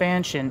imperial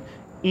expansion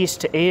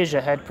east to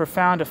Asia, had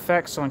profound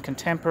effects on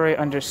contemporary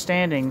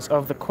understandings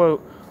of the,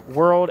 quote,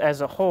 world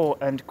as a whole,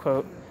 end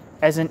quote,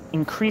 as an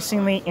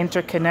increasingly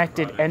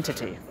interconnected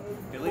entity.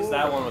 At least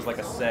that one was like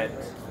a set,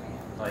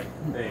 like,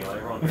 thing.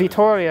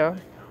 Vitoria,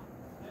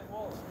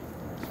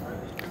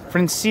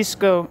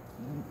 Francisco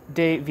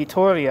de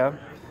Vitoria,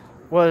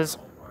 was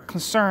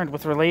concerned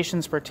with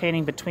relations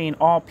pertaining between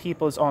all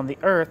peoples on the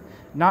earth,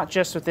 not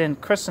just within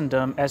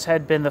Christendom, as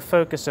had been the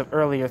focus of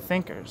earlier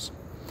thinkers.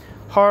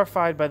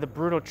 Horrified by the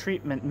brutal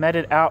treatment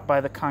meted out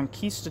by the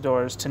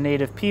conquistadors to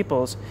native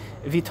peoples,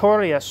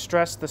 Vitoria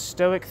stressed the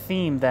Stoic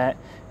theme that,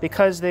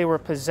 because they were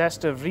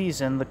possessed of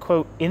reason, the,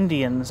 quote,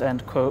 Indians,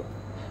 end quote,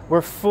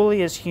 were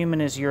fully as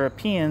human as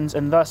Europeans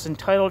and thus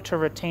entitled to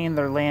retain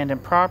their land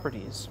and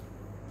properties.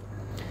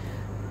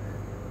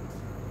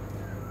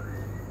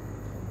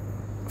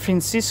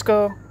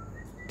 Francisco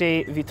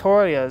de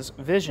Vitoria's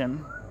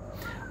vision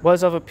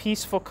was of a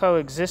peaceful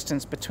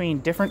coexistence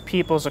between different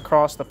peoples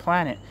across the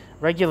planet,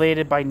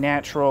 regulated by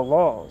natural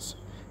laws.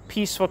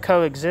 Peaceful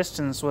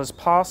coexistence was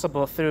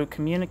possible through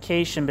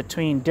communication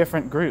between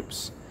different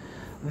groups.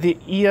 The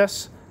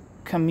ius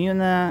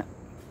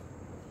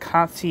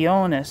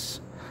communicationis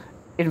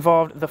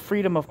involved the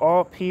freedom of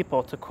all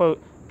people to,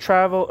 quote,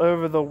 travel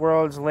over the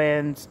world's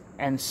lands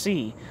and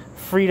sea,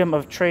 freedom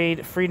of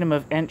trade, freedom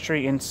of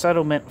entry and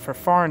settlement for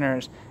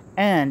foreigners,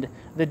 and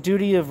the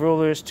duty of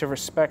rulers to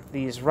respect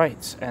these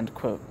rights, end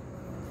quote.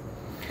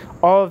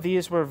 All of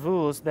these were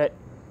rules that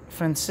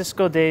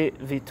Francisco de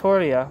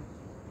Vitoria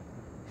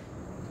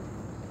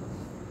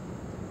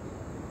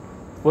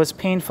was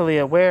painfully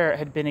aware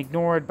had been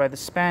ignored by the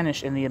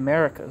Spanish in the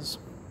Americas.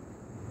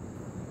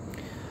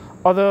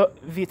 Although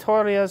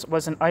Vitoria's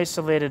was an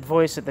isolated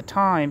voice at the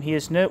time, he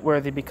is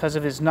noteworthy because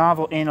of his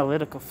novel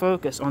analytical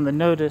focus on the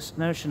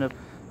notion of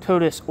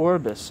totus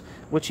orbis,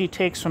 which he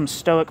takes from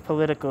Stoic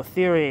political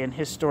theory and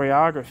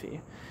historiography.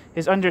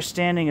 His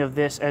understanding of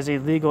this as a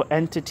legal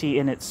entity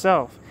in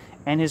itself,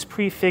 and his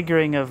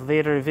prefiguring of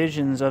later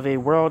visions of a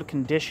world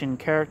condition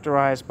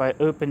characterized by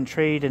open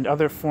trade and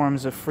other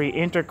forms of free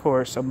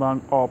intercourse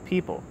among all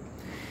people.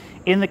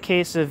 In the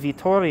case of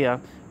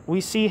Vitoria,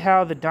 we see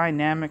how the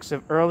dynamics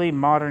of early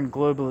modern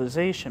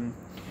globalization,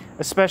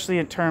 especially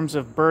in terms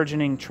of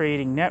burgeoning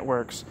trading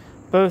networks,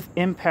 both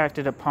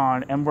impacted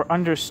upon and were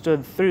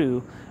understood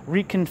through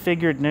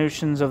reconfigured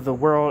notions of the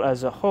world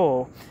as a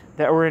whole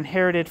that were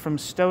inherited from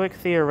Stoic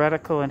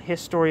theoretical and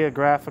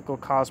historiographical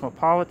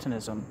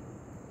cosmopolitanism.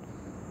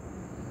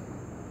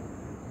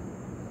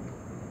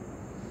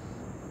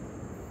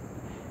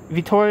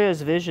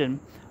 Vitoria's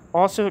vision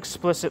also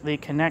explicitly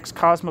connects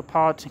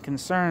cosmopolitan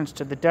concerns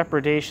to the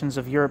depredations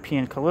of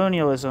European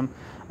colonialism,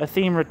 a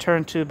theme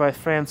returned to by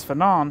Frantz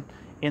Fanon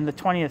in the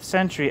 20th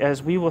century,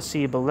 as we will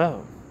see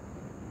below.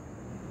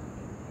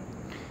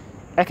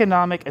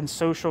 Economic and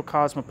social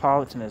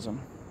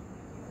cosmopolitanism.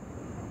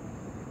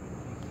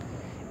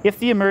 If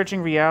the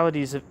emerging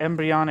realities of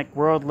embryonic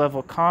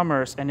world-level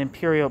commerce and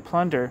imperial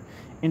plunder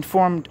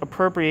informed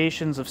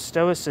appropriations of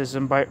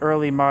Stoicism by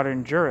early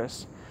modern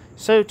jurists,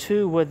 so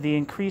too would the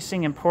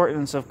increasing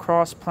importance of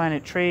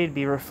cross-planet trade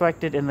be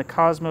reflected in the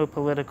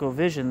cosmopolitical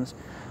visions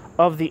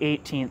of the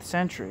 18th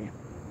century,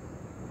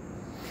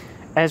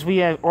 as we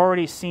have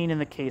already seen in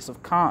the case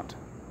of Kant.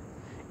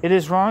 It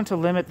is wrong to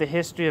limit the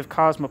history of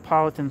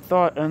cosmopolitan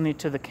thought only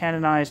to the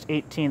canonized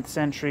 18th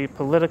century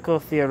political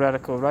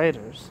theoretical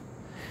writers.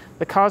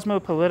 The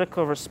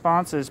cosmopolitical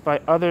responses by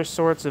other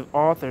sorts of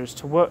authors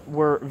to what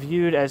were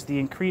viewed as the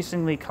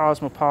increasingly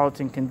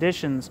cosmopolitan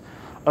conditions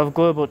of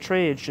global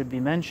trade should be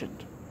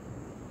mentioned.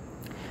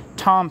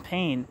 Tom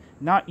Paine,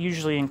 not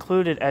usually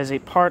included as a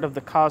part of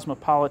the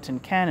cosmopolitan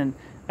canon,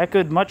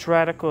 echoed much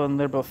radical and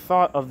liberal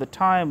thought of the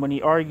time when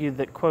he argued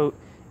that, quote,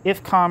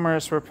 if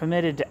commerce were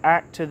permitted to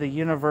act to the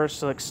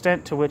universal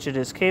extent to which it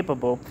is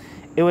capable,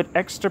 it would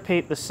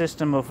extirpate the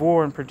system of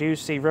war and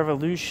produce a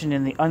revolution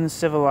in the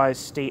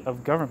uncivilized state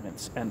of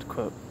governments, end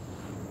quote.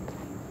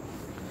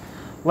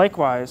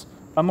 Likewise,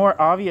 a more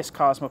obvious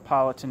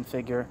cosmopolitan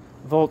figure,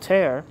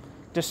 Voltaire,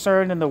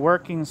 discerned in the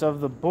workings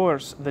of the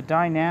Bourse the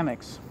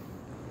dynamics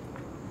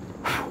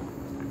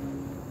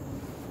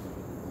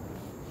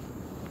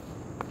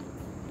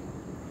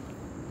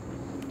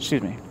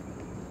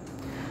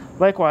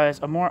Likewise,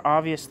 a more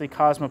obviously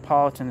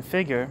cosmopolitan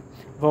figure,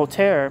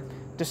 Voltaire,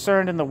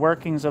 discerned in the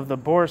workings of the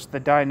Bourse the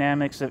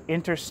dynamics of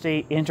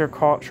interstate,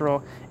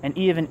 intercultural, and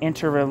even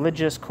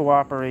interreligious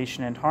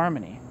cooperation and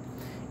harmony.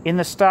 In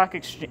the stock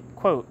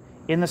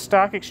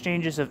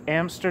exchanges of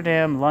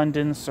Amsterdam,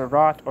 London,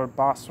 Surat, or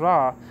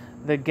Basra,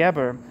 the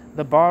Geber,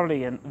 the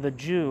Balian, the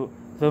Jew,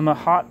 the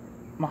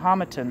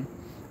Mahometan,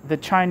 the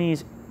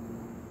Chinese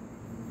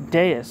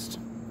deist,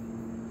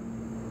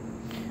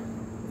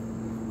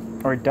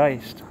 or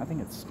deist, I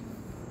think it's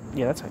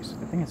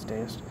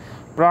deist,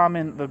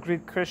 Brahmin, the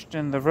Greek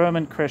Christian, the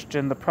Roman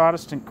Christian, the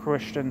Protestant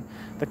Christian,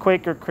 the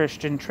Quaker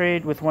Christian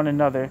trade with one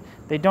another.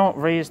 They don't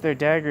raise their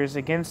daggers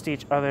against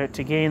each other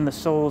to gain the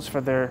souls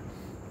for their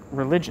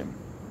religion.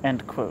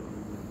 End quote.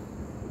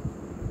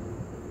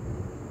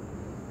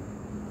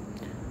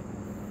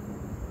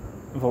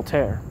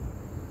 Voltaire.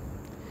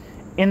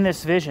 In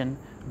this vision,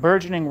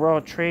 burgeoning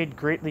world trade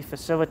greatly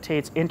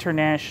facilitates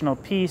international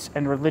peace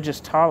and religious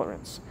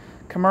tolerance.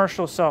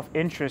 Commercial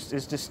self-interest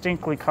is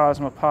distinctly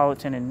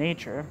cosmopolitan in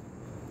nature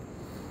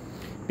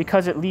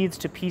because it leads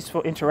to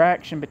peaceful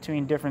interaction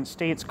between different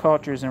states,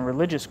 cultures, and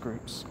religious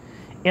groups.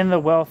 In The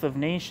Wealth of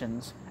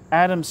Nations,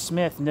 Adam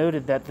Smith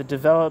noted that the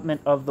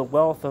development of the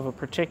wealth of a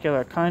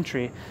particular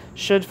country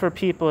should for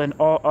people in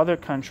all other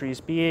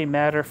countries be a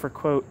matter for,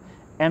 quote,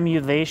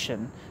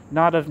 emulation,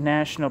 not of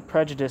national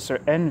prejudice or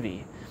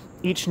envy.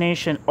 Each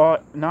nation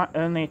ought not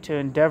only to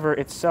endeavor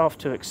itself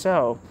to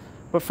excel,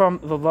 but from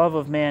the love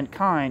of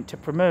mankind to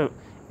promote,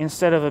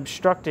 instead of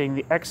obstructing,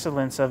 the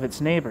excellence of its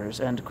neighbors,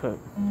 end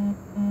quote.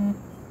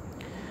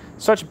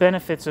 Such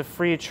benefits of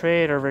free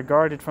trade are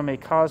regarded from a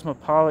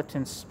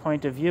cosmopolitan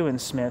point of view in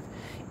Smith,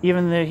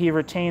 even though he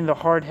retained the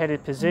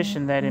hard-headed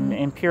position that in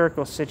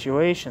empirical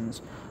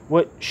situations,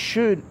 what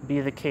should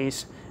be the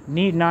case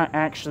need not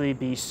actually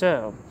be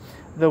so.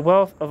 The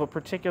wealth of a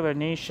particular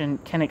nation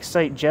can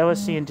excite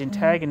jealousy and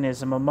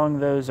antagonism among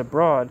those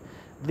abroad,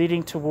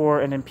 leading to war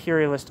and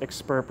imperialist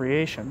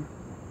expropriation.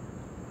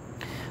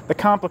 The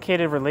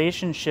complicated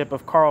relationship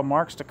of Karl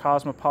Marx to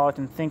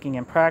cosmopolitan thinking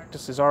and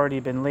practice has already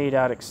been laid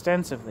out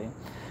extensively,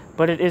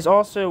 but it is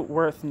also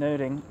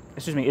noteworthy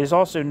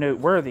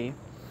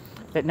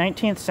that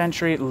 19th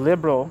century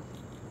liberal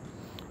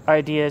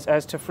ideas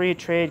as to free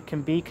trade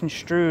can be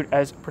construed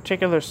as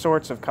particular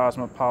sorts of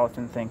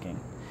cosmopolitan thinking.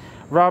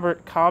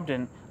 Robert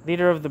Cobden,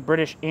 leader of the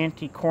British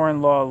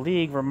Anti-Corn Law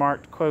League,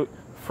 remarked, quote,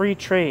 "Free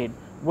trade,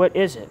 what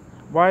is it?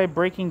 Why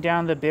breaking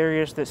down the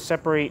barriers that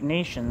separate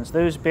nations,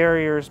 those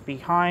barriers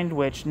behind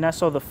which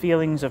nestle the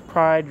feelings of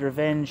pride,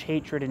 revenge,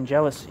 hatred, and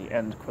jealousy,"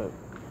 end quote.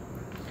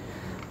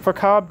 For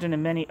Cobden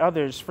and many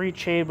others, free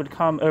trade would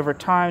come over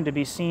time to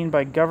be seen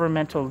by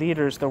governmental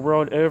leaders the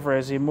world over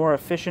as a more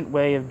efficient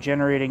way of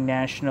generating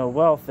national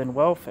wealth and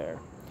welfare.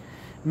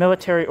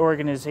 Military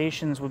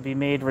organizations would be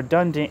made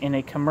redundant in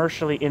a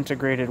commercially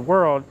integrated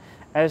world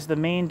as the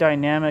main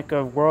dynamic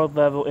of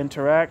world-level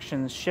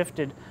interactions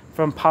shifted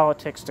from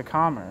politics to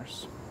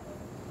commerce.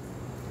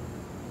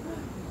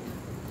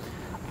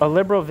 A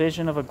liberal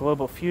vision of a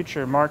global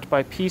future marked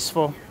by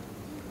peaceful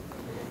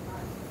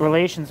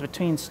relations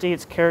between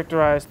states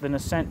characterized the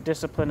nascent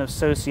discipline of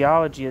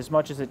sociology as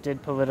much as it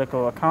did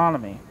political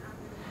economy.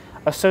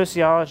 A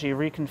sociology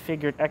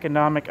reconfigured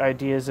economic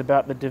ideas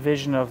about the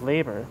division of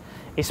labor.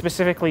 A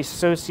specifically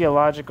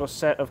sociological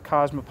set of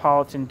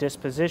cosmopolitan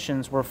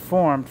dispositions were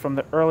formed from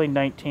the early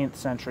 19th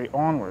century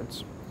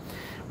onwards.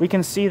 We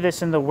can see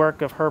this in the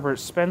work of Herbert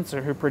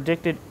Spencer, who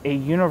predicted a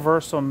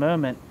universal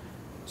movement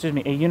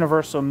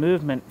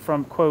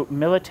from, quote,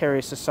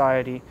 military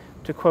society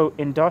to, quote,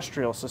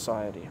 industrial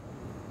society.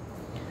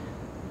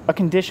 A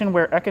condition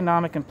where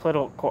economic and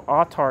political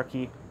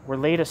autarky were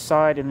laid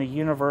aside in the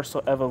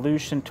universal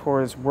evolution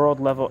towards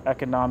world-level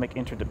economic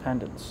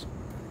interdependence.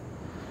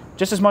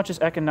 Just as much as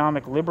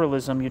economic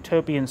liberalism,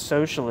 utopian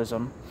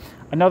socialism,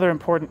 another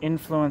important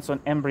influence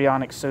on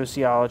embryonic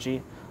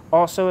sociology,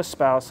 also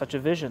espoused such a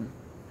vision.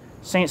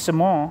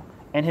 Saint-Simon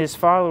and his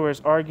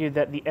followers argued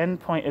that the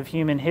endpoint of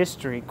human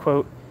history,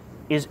 quote,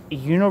 is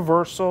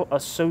universal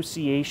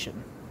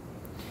association,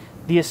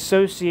 the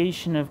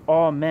association of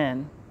all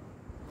men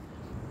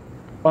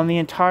on the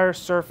entire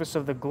surface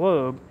of the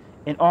globe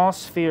in all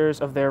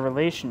spheres of their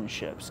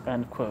relationships,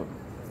 end quote.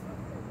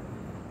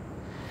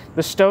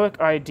 The Stoic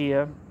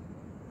idea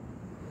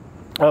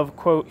of,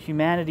 quote,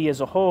 humanity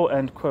as a whole,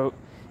 end quote,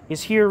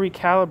 is here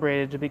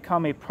recalibrated to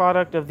become a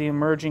product of the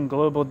emerging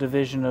global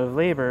division of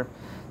labor,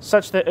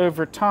 such that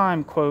over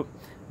time, quote,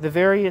 the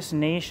various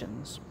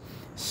nations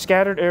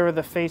scattered over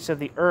the face of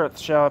the earth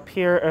shall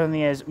appear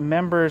only as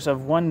members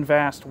of one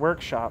vast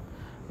workshop,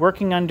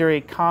 working under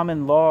a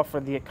common law for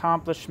the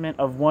accomplishment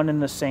of one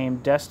and the same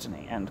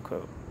destiny, end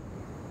quote.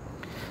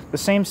 The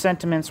same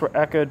sentiments were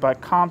echoed by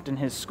Kant in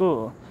his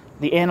school.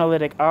 The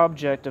analytic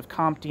object of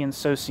Comtean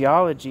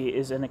sociology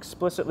is an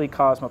explicitly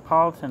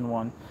cosmopolitan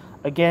one,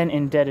 again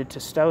indebted to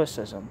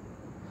Stoicism.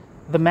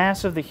 The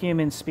mass of the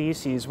human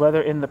species,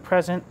 whether in the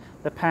present,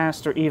 the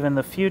past, or even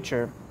the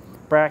future,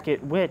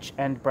 bracket which,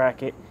 end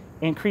bracket,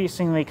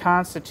 increasingly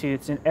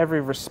constitutes in every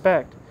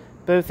respect,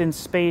 both in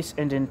space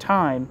and in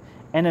time,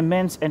 an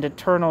immense and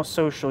eternal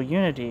social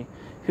unity,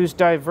 whose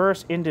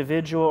diverse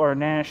individual or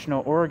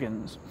national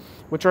organs,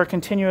 which are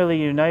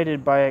continually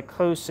united by a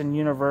close and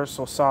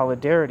universal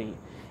solidarity,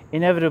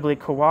 inevitably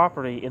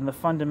cooperate in the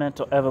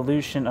fundamental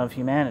evolution of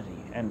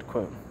humanity." End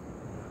quote.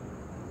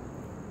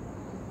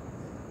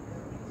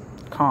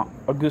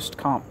 Auguste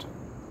Comte.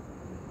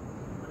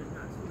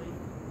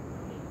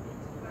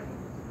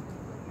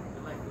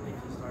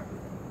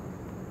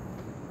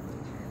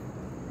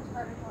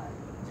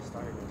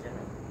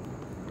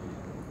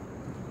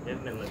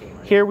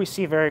 Here we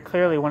see very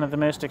clearly one of the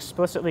most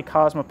explicitly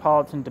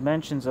cosmopolitan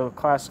dimensions of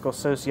classical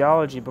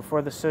sociology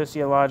before the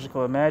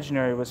sociological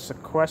imaginary was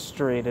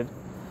sequestrated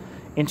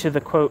into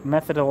the, quote,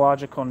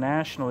 methodological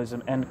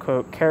nationalism, end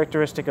quote,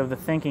 characteristic of the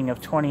thinking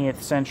of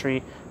 20th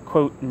century,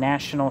 quote,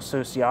 national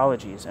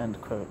sociologies, end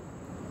quote.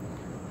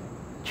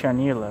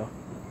 Chernilo.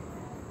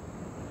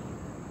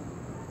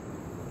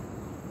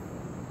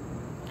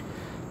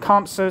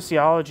 Comte's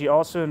sociology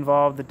also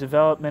involved the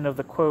development of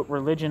the, quote,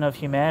 religion of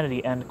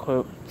humanity, end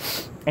quote,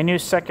 a new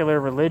secular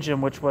religion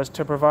which was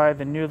to provide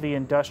the newly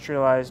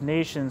industrialized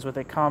nations with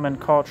a common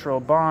cultural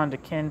bond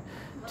akin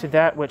to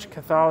that which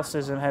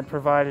Catholicism had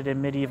provided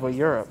in medieval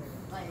Europe.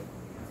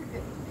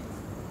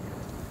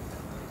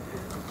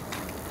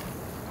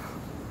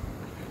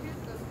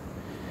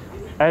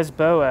 As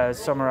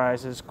Boas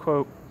summarizes,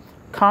 quote,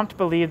 Comte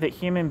believed that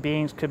human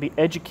beings could be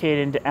educated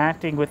into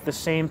acting with the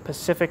same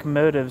pacific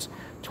motives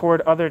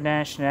toward other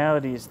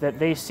nationalities that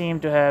they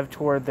seemed to have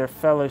toward their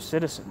fellow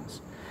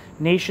citizens.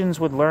 Nations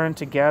would learn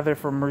to gather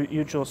for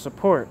mutual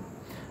support.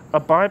 A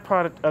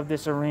byproduct of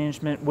this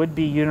arrangement would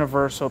be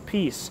universal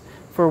peace,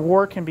 for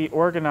war can be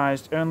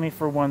organized only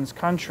for one's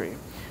country,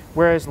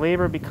 whereas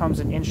labor becomes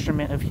an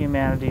instrument of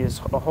humanity as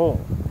a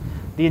whole.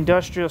 The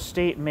industrial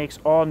state makes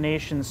all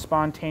nations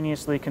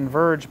spontaneously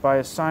converge by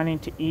assigning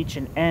to each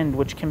an end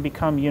which can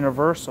become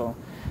universal,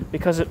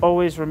 because it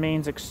always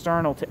remains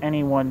external to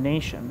any one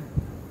nation.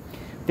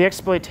 The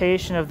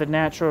exploitation of the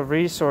natural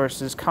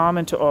resources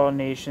common to all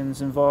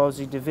nations involves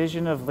a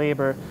division of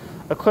labor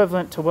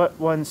equivalent to what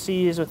one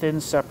sees within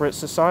separate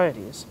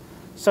societies.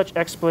 Such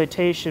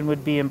exploitation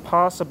would be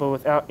impossible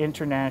without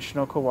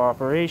international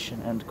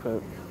cooperation, end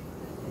quote.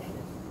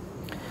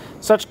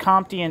 Such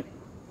Comtean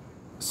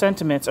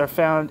sentiments are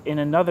found in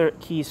another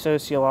key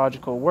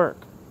sociological work,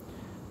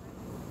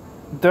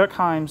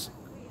 Durkheim's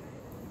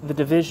The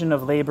Division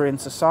of Labor in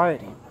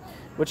Society,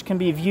 which can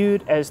be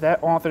viewed as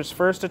that author's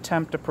first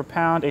attempt to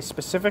propound a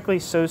specifically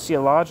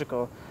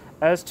sociological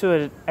as to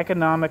an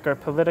economic or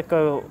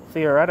political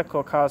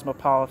theoretical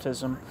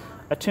cosmopolitanism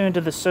attuned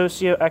to the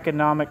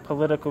socio-economic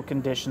political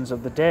conditions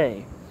of the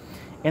day.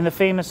 In the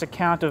famous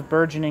account of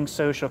burgeoning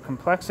social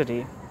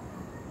complexity,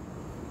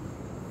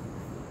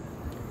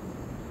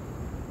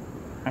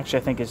 actually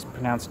I think it's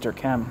pronounced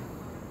Durkheim.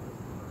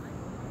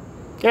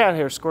 Get out of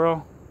here,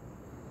 squirrel.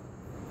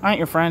 I ain't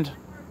your friend.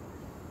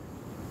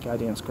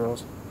 Goddamn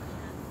squirrels.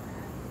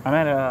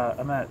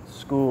 I'm at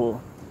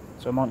school,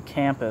 so I'm on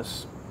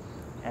campus,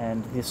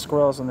 and the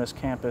squirrels on this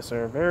campus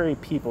are very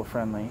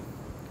people-friendly.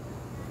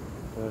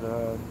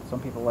 But some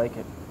people like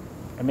it,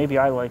 and maybe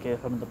I like it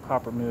if I'm in the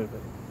proper mood.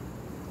 But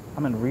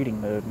I'm in reading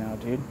mode now,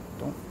 dude.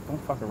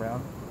 Don't fuck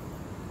around,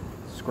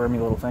 squirmy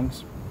little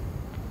things.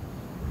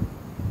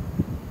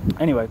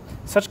 Anyway,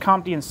 such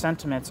Comtean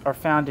sentiments are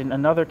found in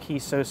another key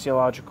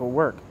sociological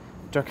work,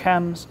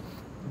 Durkheim's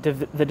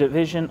The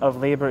Division of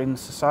Labor in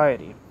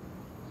Society,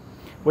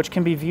 which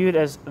can be viewed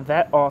as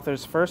that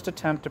author's first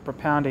attempt to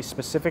propound a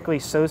specifically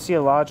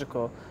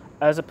sociological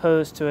as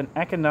opposed to an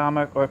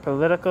economic or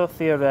political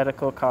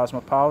theoretical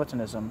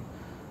cosmopolitanism,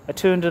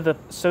 attuned to the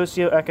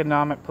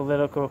socio-economic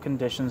political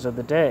conditions of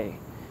the day.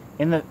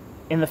 In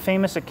the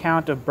famous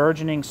account of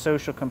burgeoning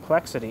social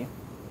complexity,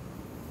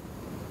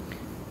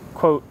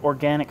 quote,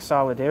 organic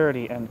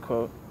solidarity, end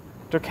quote,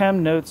 Durkheim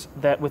notes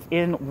that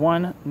within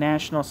one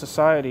national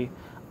society,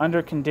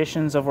 under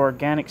conditions of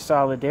organic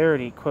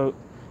solidarity, quote,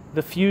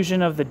 the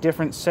fusion of the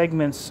different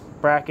segments,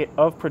 bracket,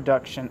 of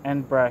production,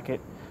 end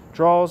bracket,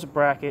 draws,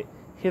 bracket,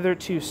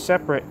 hitherto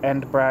separate,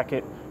 end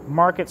bracket,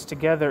 markets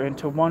together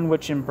into one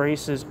which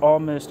embraces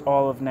almost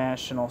all of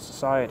national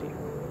society,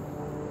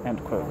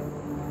 end quote.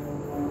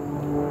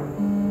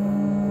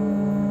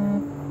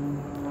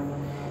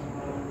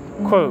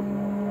 Quote,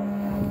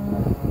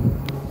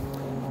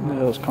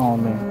 Neal's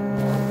calling me.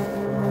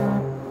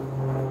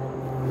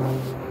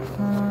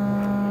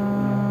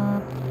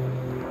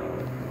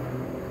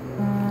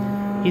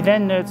 He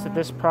then notes that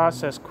this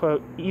process,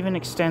 quote, even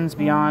extends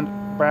beyond,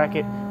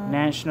 bracket,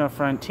 national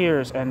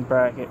frontiers, end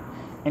bracket,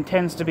 and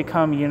tends to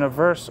become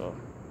universal.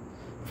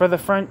 For the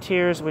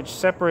frontiers which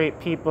separate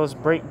peoples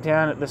break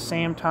down at the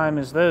same time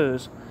as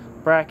those,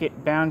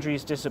 bracket,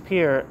 boundaries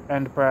disappear,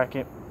 end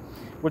bracket,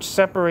 which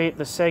separate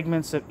the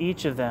segments of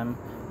each of them,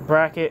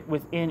 bracket,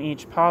 within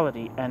each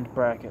polity, end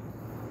bracket.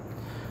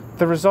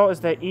 The result is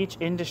that each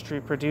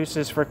industry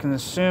produces for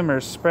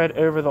consumers spread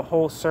over the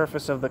whole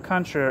surface of the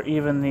country or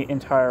even the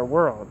entire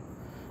world.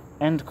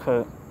 End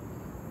quote.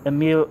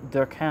 Emile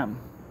Durkheim.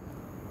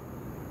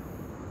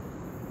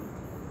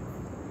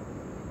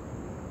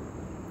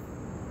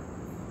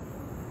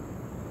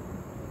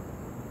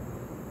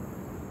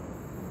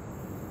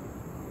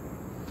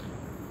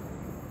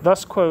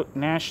 Thus, quote,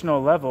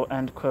 national level,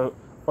 end quote,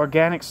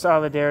 organic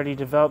solidarity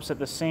develops at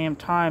the same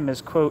time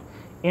as, quote,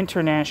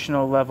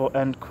 international level,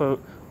 end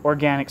quote,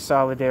 organic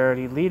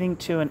solidarity, leading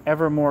to an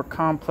ever more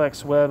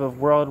complex web of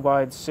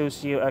worldwide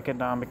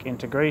socio-economic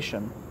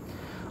integration.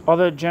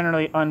 Although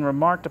generally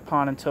unremarked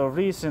upon until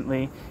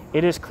recently,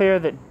 it is clear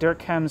that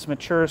Durkheim's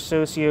mature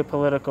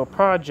socio-political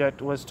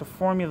project was to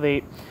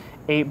formulate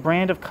a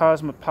brand of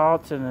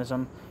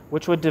cosmopolitanism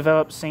which would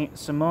develop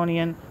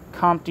Saint-Simonian,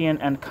 Comtean,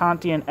 and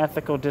Kantian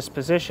ethical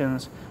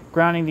dispositions,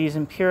 grounding these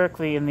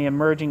empirically in the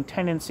emerging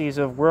tendencies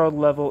of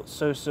world-level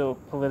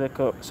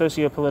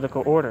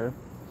socio-political order.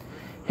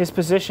 His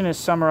position is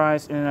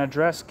summarized in an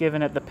address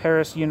given at the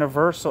Paris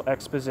Universal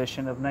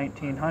Exposition of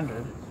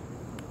 1900.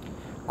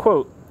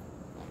 Quote,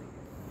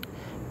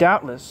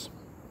 doubtless,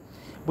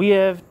 we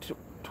have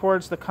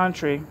towards the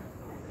country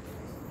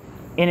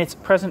in its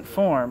present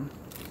form,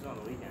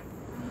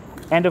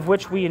 and of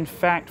which we in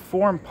fact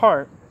form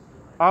part,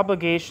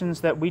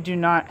 obligations that we do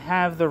not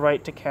have the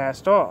right to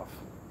cast off.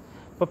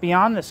 But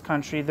beyond this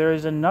country, there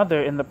is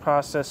another in the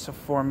process of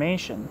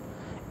formation,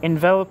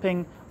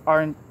 enveloping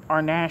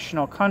our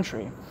national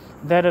country,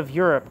 that of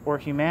Europe or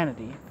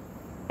humanity.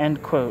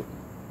 End quote.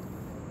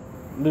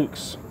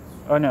 Luke's.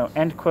 Oh no,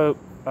 end quote,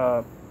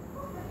 Emile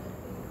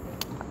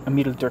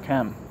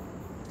Durkheim.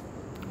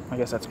 I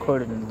guess that's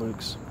quoted in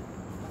Luke's.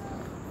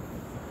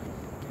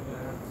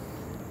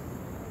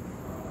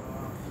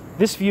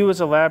 This view is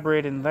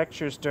elaborated in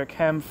lectures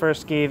Durkheim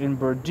first gave in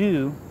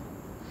Bordeaux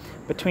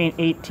between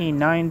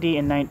 1890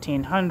 and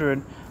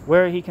 1900,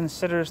 where he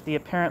considers the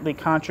apparently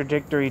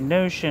contradictory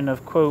notion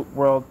of, quote,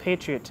 world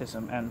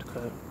patriotism, end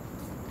quote,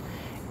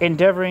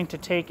 endeavoring to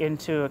take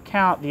into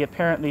account the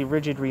apparently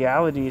rigid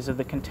realities of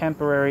the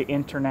contemporary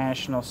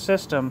international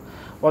system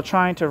while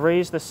trying to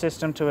raise the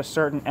system to a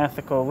certain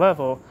ethical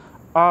level,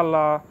 a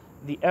la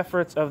the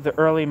efforts of the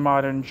early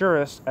modern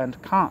jurists and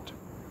Kant.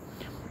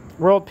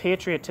 World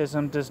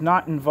patriotism does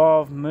not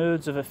involve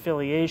modes of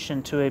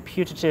affiliation to a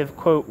putative,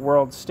 quote,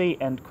 world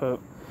state, end quote,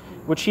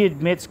 which he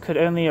admits could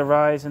only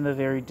arise in the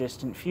very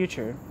distant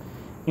future.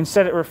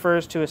 Instead, it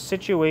refers to a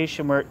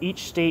situation where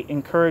each state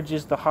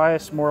encourages the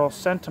highest moral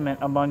sentiment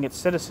among its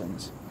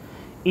citizens.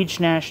 Each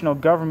national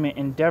government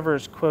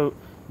endeavors, quote,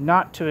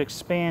 not to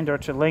expand or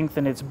to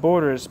lengthen its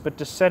borders, but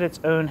to set its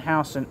own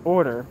house in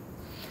order,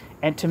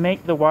 and to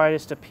make the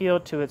widest appeal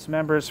to its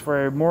members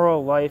for a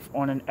moral life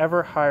on an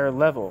ever higher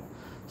level.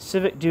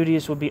 Civic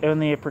duties will be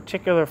only a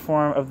particular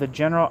form of the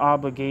general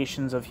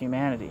obligations of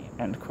humanity,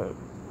 end quote.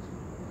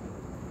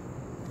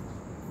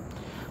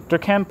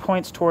 Durkheim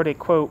points toward a,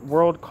 quote,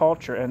 world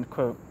culture, end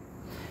quote,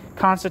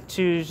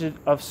 constituted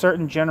of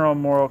certain general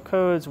moral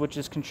codes which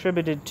is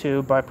contributed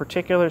to by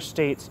particular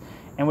states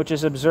and which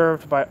is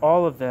observed by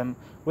all of them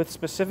with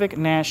specific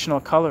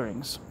national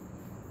colorings.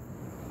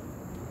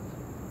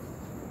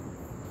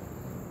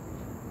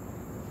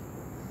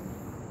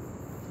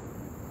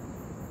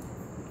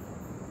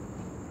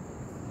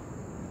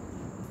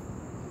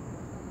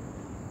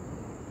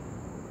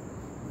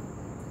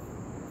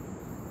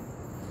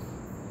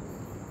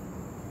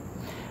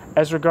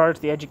 As regards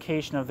the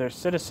education of their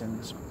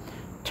citizens,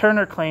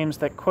 Turner claims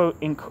that, quote,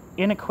 in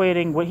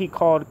equating what he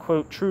called,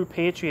 quote, true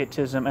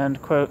patriotism,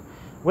 end quote,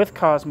 with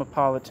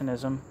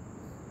cosmopolitanism,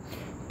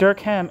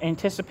 Durkheim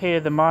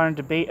anticipated the modern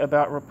debate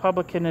about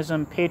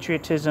republicanism,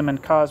 patriotism,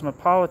 and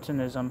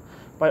cosmopolitanism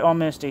by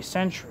almost a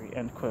century,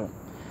 end quote.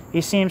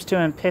 He seems to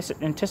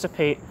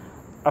anticipate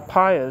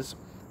Appiah's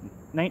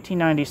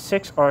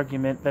 1996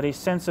 argument that a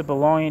sense of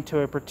belonging to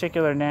a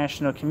particular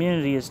national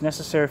community is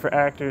necessary for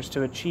actors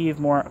to achieve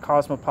more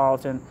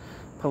cosmopolitan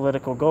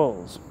political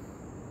goals.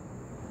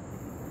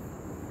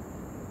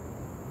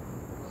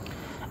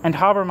 And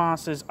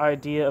Habermas's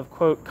idea of,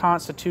 quote,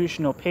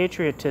 constitutional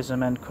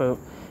patriotism, end quote,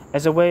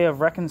 as a way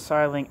of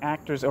reconciling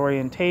actors'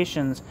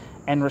 orientations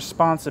and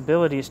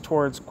responsibilities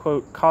towards,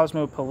 quote,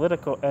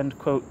 cosmopolitical, end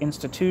quote,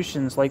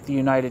 institutions like the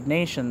United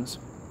Nations,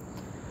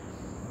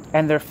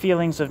 and their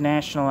feelings of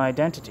national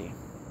identity.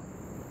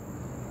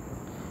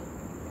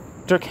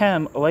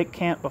 Durkheim, like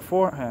Kant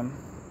before him,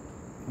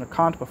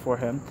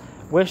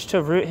 wished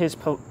to root his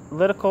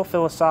political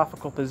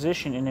philosophical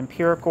position in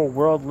empirical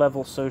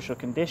world-level social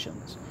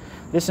conditions,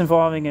 this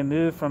involving a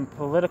move from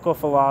political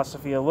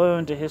philosophy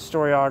alone to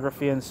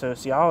historiography and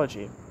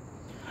sociology.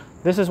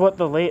 This is what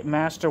the late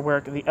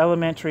masterwork, The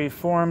Elementary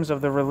Forms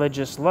of the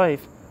Religious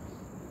Life,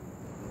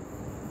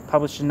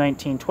 published in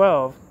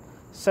 1912,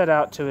 set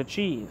out to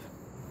achieve.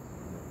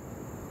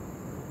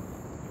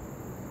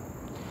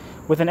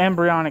 With an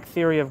embryonic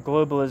theory of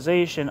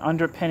globalization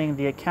underpinning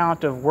the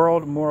account of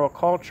world moral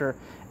culture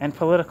and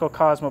political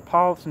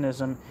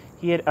cosmopolitanism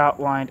he had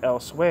outlined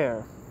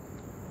elsewhere.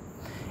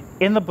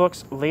 In the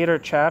book's later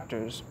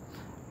chapters,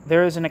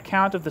 there is an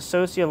account of the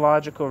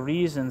sociological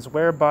reasons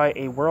whereby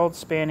a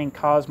world-spanning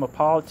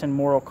cosmopolitan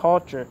moral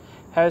culture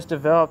has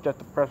developed at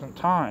the present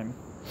time.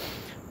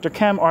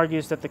 Durkheim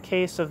argues that the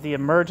case of the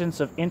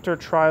emergence of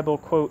intertribal,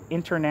 quote,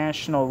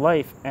 international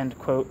life, end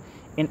quote,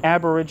 in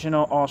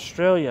Aboriginal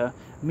Australia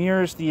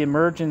mirrors the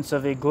emergence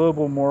of a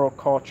global moral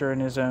culture in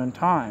his own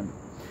time.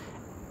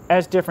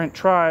 As different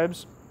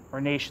tribes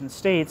or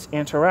nation-states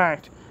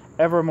interact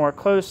ever more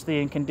closely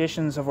in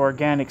conditions of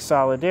organic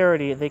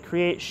solidarity, they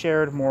create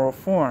shared moral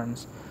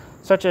forms,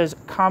 such as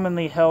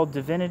commonly held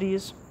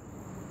divinities,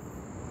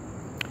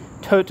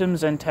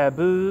 totems and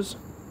taboos,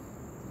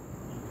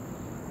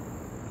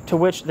 to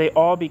which they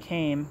all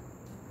became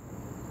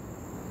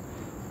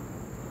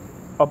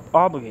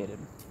obligated.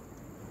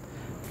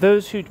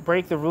 Those who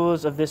break the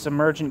rules of this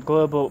emergent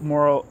global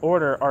moral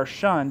order are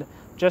shunned,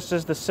 just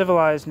as the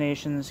civilized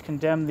nations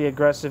condemned the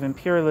aggressive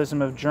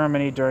imperialism of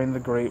Germany during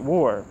the Great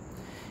War.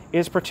 It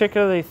is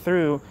particularly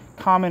through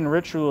common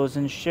rituals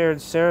and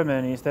shared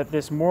ceremonies that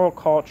this moral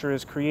culture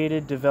is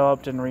created,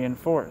 developed, and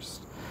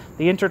reinforced.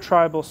 The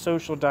intertribal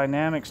social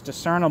dynamics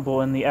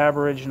discernible in the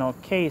Aboriginal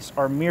case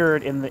are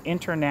mirrored in the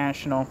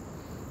international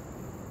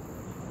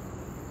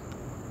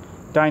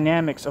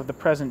dynamics of the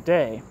present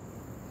day,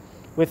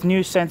 with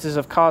new senses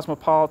of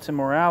cosmopolitan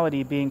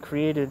morality being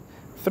created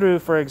through,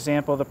 for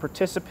example, the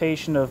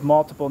participation of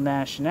multiple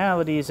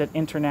nationalities at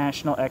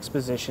international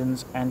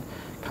expositions and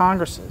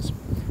congresses.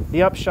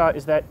 The upshot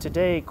is that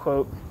today,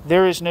 quote,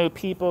 there is no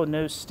people,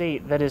 no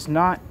state that is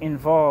not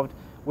involved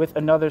with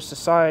another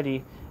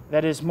society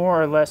that is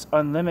more or less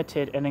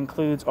unlimited and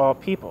includes all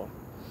people.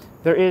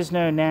 There is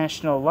no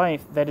national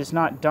life that is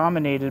not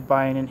dominated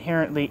by an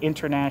inherently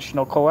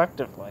international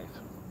collective life.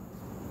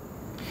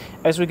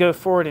 As we go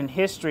forward in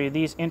history,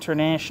 these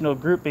international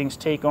groupings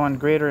take on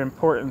greater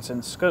importance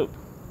and scope.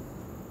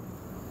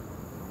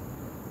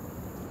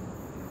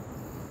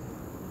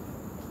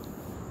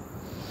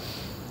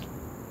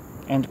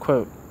 End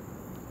quote.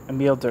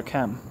 Emile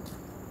Durkheim.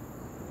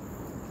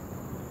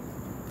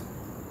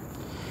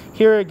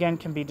 Here again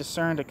can be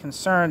discerned a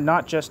concern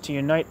not just to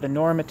unite the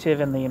normative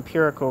and the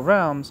empirical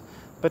realms,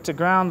 but to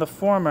ground the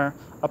former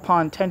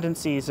upon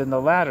tendencies in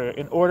the latter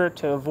in order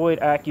to avoid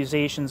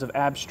accusations of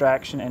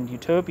abstraction and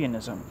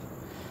utopianism.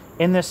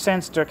 In this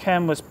sense,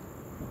 Durkheim was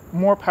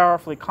more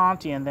powerfully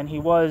Kantian than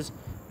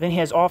he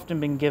has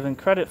often been given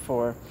credit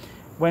for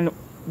when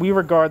we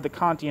regard the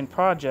Kantian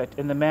project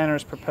in the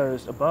manners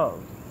proposed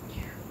above.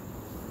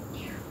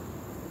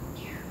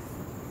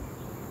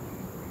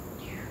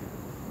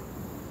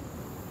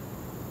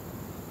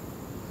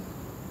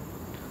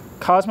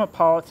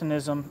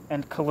 Cosmopolitanism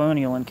and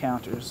colonial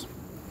encounters.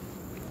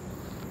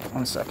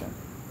 1 second.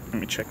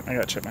 Let me check. I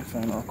gotta check my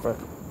phone real quick.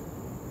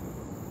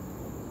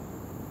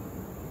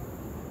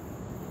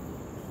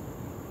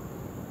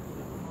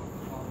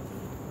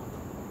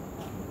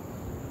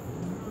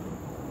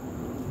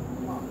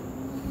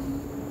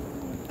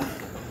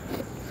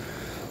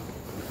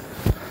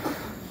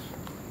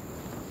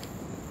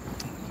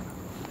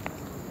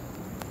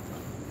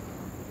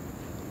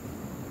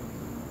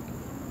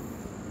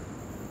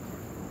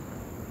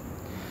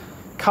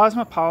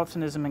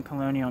 Cosmopolitanism and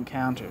colonial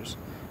encounters.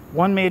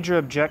 One major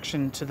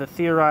objection to the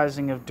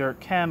theorizing of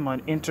Durkheim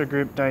on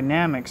intergroup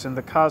dynamics and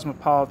the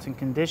cosmopolitan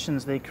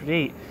conditions they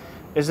create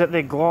is that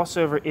they gloss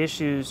over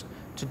issues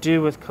to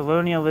do with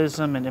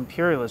colonialism and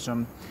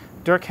imperialism.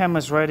 Durkheim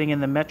was writing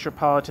in the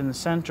metropolitan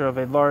center of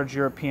a large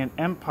European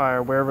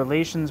empire where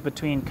relations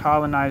between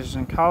colonizers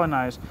and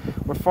colonized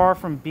were far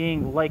from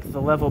being like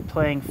the level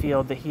playing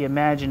field that he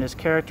imagined as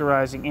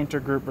characterizing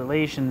intergroup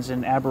relations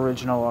in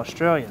Aboriginal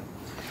Australia.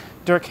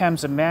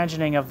 Durkheim's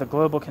imagining of the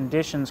global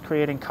conditions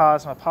creating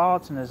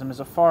cosmopolitanism is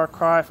a far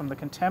cry from the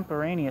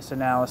contemporaneous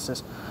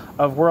analysis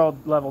of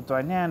world-level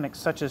dynamics,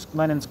 such as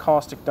Lenin's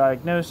caustic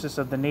diagnosis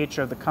of the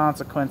nature of the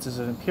consequences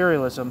of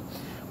imperialism,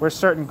 where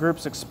certain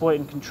groups exploit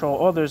and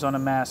control others on a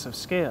massive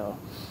scale.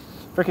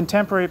 For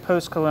contemporary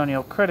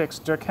post-colonial critics,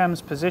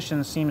 Durkheim's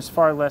position seems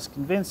far less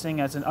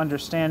convincing as an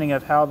understanding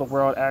of how the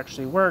world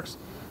actually works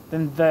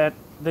than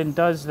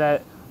does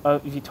that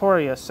of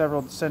Vittoria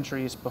several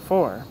centuries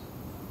before.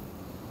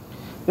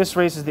 This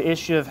raises the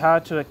issue of how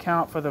to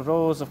account for the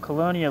roles of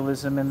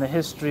colonialism in the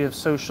history of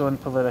social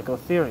and political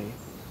theory.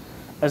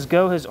 As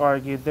Go has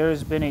argued, there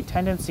has been a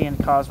tendency in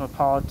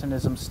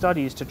cosmopolitanism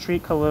studies to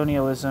treat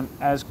colonialism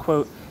as,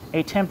 quote,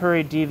 a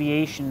temporary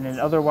deviation in an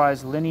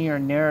otherwise linear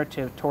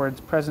narrative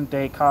towards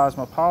present-day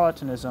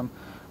cosmopolitanism,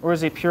 or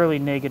as a purely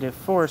negative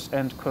force,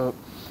 end quote,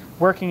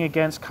 working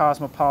against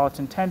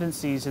cosmopolitan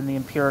tendencies in the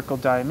empirical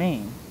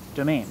domain.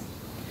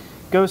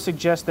 Go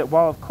suggests that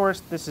while of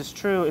course this is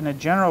true in a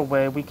general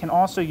way, we can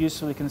also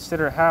usefully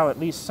consider how, at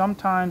least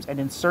sometimes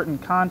and in certain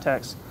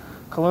contexts,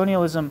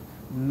 colonialism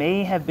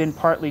may have been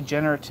partly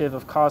generative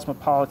of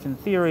cosmopolitan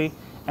theory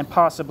and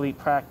possibly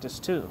practice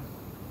too.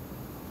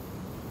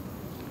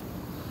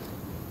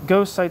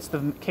 Go cites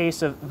the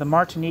case of the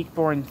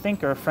Martinique-born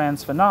thinker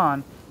Frantz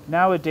Fanon,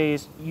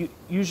 nowadays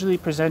usually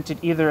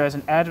presented either as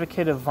an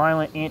advocate of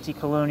violent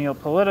anti-colonial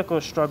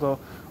political struggle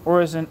or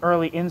as an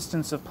early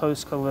instance of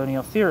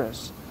post-colonial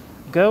theorists.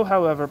 Go,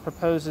 however,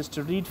 proposes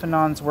to read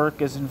Fanon's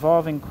work as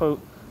involving, quote,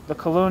 the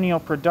colonial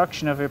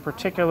production of a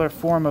particular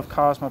form of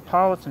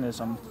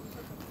cosmopolitanism,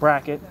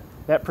 bracket,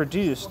 that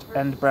produced,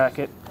 end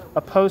bracket,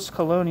 a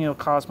post-colonial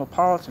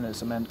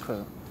cosmopolitanism, end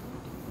quote.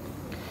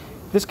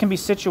 This can be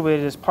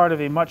situated as part of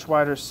a much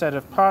wider set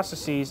of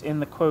processes in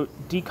the, quote,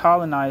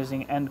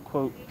 decolonizing, end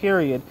quote,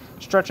 period,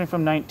 stretching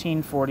from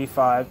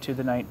 1945 to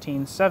the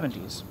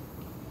 1970s,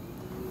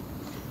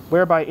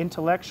 whereby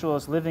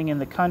intellectuals living in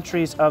the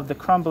countries of the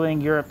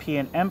crumbling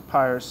European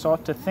empires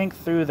sought to think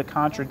through the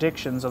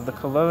contradictions of the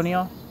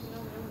colonial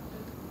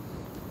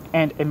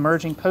and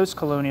emerging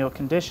post-colonial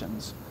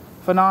conditions.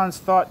 Fanon's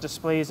thought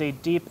displays a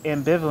deep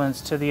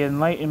ambivalence to the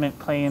Enlightenment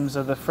claims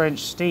of the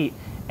French state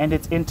and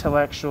its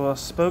intellectual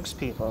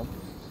spokespeople.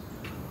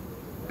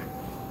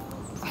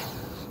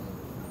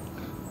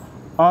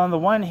 On the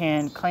one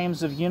hand,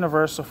 claims of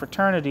universal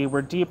fraternity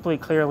were deeply,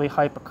 clearly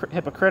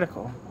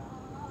hypocritical.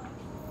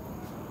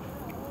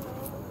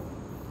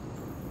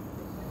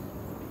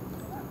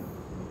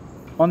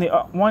 On the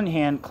one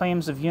hand,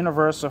 claims of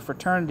universal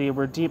fraternity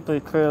were deeply,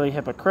 clearly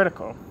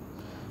hypocritical,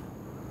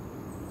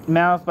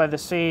 mouthed by the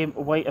same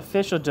white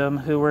officialdom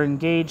who were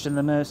engaged in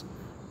the most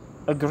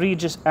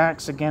egregious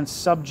acts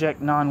against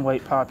subject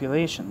non-white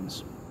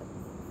populations.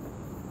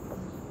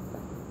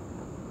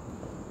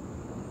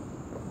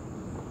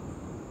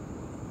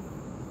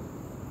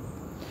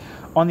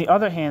 On the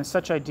other hand,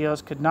 such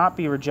ideals could not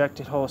be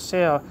rejected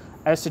wholesale,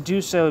 as to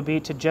do so would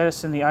be to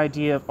jettison the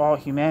idea of all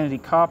humanity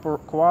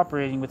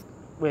cooperating with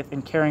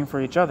and caring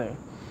for each other.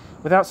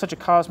 Without such a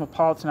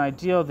cosmopolitan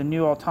ideal, the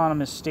new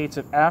autonomous states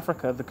of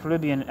Africa, the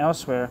Caribbean, and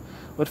elsewhere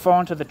would fall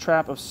into the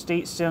trap of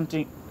state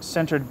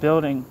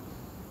building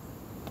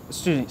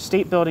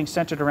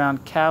centered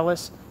around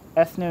callous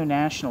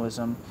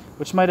ethno-nationalism,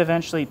 which might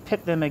eventually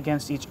pit them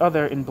against each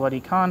other in bloody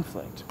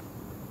conflict.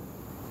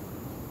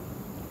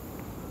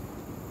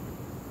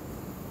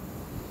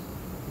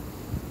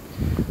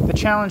 The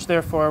challenge,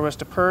 therefore, was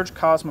to purge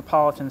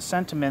cosmopolitan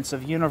sentiments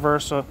of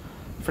universal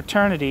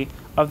fraternity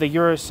of the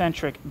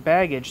Eurocentric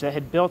baggage that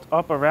had built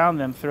up around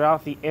them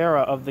throughout the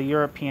era of the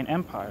European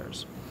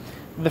empires.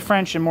 The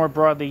French and more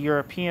broadly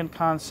European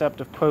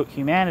concept of, quote,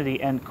 humanity,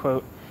 end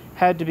quote,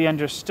 had to be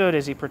understood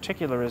as a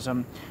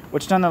particularism,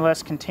 which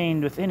nonetheless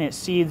contained within it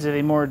seeds of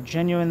a more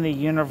genuinely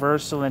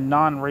universal and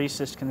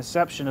non-racist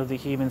conception of the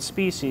human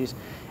species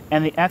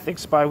and the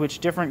ethics by which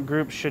different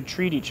groups should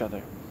treat each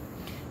other.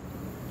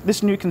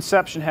 This new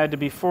conception had to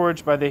be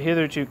forged by the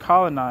hitherto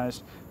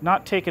colonized,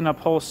 not taken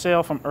up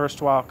wholesale from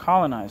erstwhile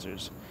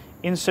colonizers.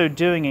 In so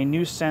doing, a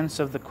new sense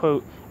of the,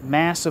 quote,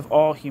 mass of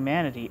all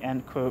humanity,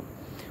 end quote,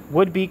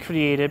 would be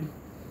created,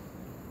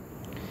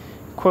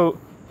 quote,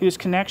 whose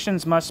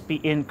connections must be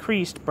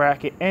increased,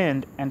 bracket,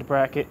 end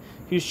bracket,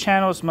 whose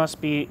channels must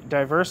be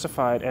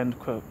diversified, end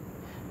quote.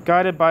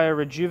 Guided by a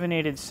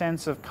rejuvenated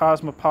sense of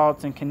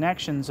cosmopolitan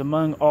connections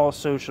among all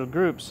social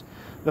groups,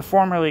 the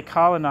formerly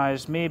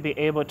colonized may be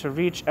able to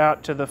reach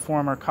out to the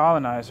former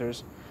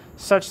colonizers,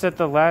 such that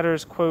the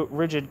latter's, quote,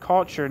 rigid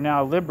culture,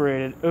 now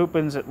liberated,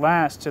 opens at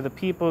last to the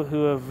people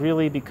who have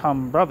really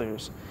become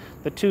brothers.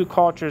 The two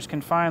cultures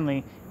can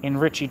finally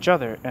enrich each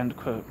other, end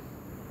quote.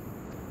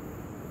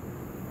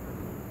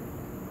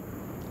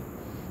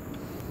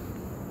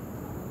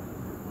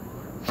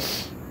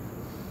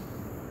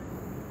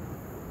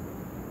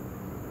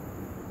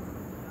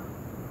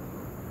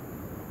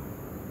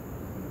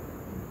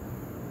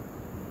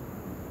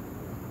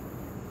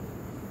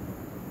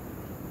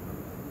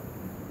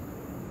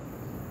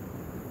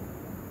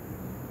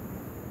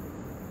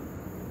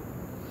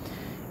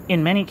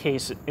 In many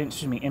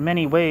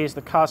ways,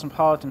 the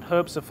cosmopolitan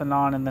hopes of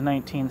Fanon in the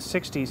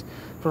 1960s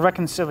for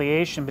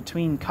reconciliation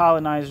between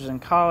colonizers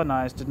and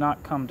colonized did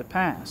not come to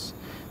pass.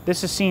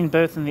 This is seen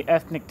both in the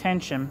ethnic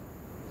tension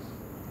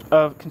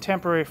of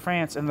contemporary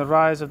France and the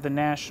rise of the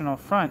National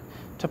Front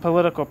to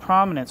political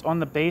prominence on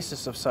the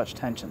basis of such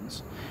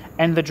tensions,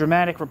 and the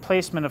dramatic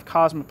replacement of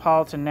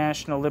cosmopolitan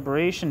national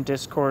liberation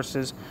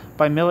discourses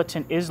by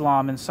militant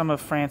Islam in some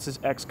of France's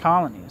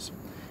ex-colonies.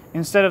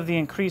 Instead of the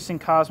increasing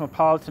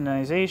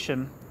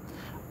cosmopoliticization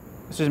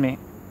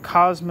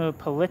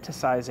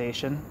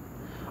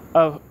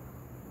of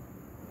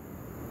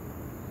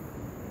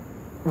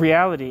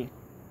reality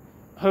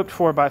hoped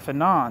for by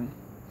Fanon,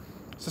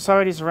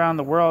 societies around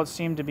the world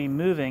seem to be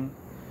moving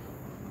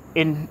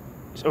in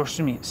ever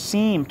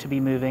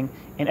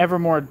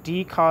more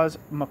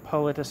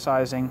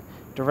decosmopoliticizing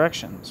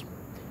directions.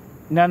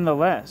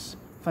 Nonetheless,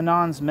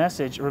 Fanon's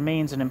message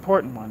remains an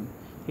important one.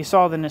 He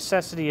saw the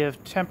necessity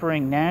of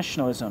tempering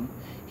nationalism,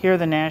 here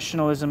the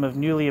nationalism of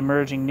newly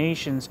emerging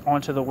nations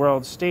onto the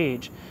world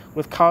stage,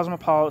 with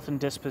cosmopolitan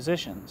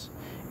dispositions.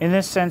 In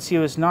this sense, he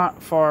was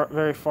not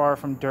very far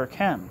from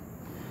Durkheim.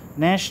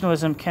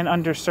 Nationalism can,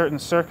 under certain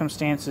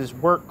circumstances,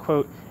 work,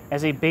 quote,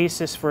 as a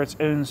basis for its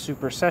own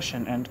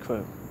supersession, end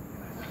quote.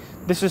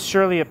 This is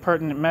surely a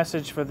pertinent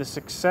message for the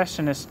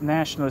secessionist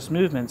nationalist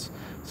movements,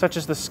 such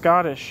as the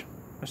secessionist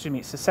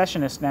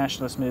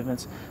nationalist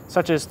movements,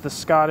 such as the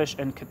Scottish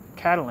and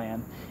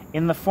Catalan,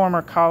 in the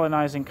former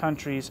colonizing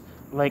countries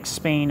like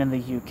Spain and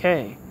the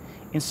UK.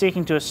 In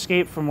seeking to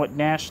escape from what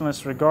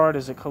nationalists regard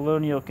as a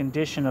colonial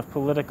condition of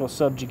political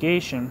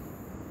subjugation,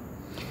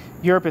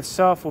 Europe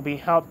itself will be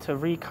helped to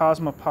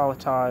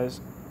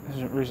recosmopolitize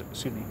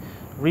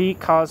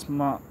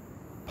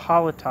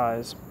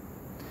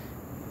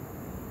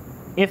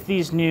if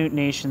these new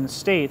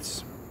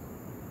nation-states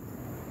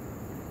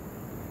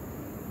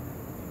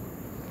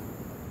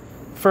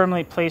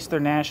firmly place their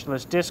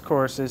nationalist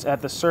discourses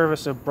at the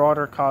service of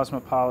broader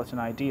cosmopolitan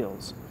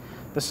ideals.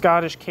 The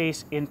Scottish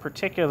case in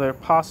particular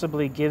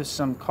possibly gives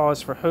some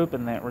cause for hope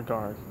in that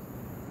regard.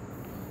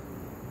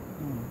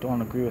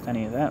 Don't agree with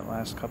any of that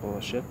last couple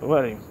of shit, but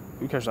whatever.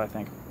 Who cares what I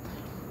think?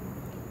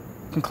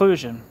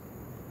 Conclusion.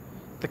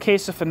 The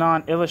case of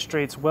Fanon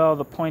illustrates well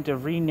the point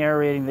of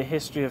re-narrating the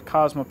history of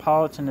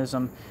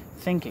cosmopolitanism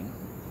thinking.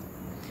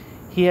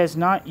 He has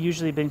not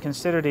usually been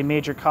considered a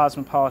major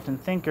cosmopolitan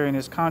thinker, and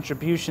his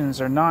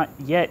contributions are not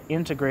yet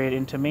integrated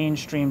into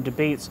mainstream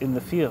debates in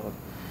the field.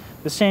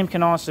 The same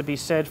can also be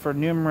said for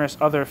numerous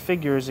other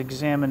figures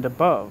examined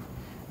above.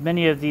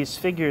 Many of these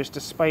figures,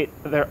 despite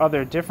their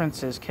other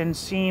differences, can be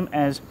seen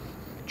as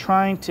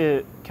trying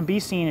to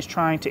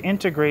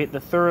integrate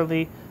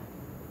thoroughly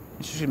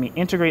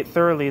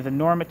the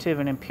normative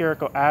and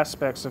empirical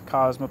aspects of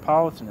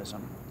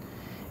cosmopolitanism.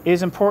 It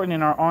is important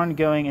in our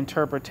ongoing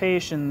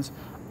interpretations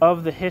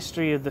of the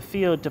history of the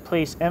field to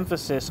place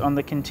emphasis on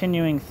the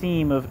continuing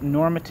theme of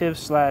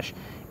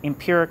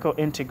normative/empirical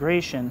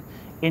integration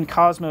in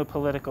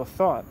cosmopolitical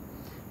thought,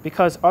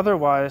 because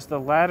otherwise the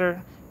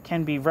latter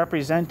can be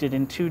represented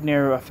in too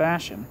narrow a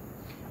fashion,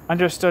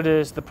 understood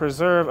as the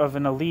preserve of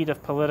an elite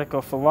of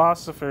political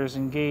philosophers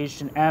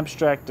engaged in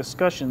abstract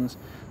discussions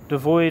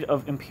devoid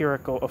of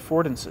empirical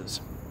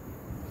affordances.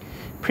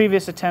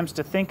 Previous attempts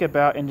to think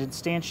about and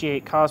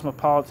instantiate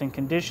cosmopolitan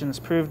conditions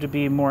proved to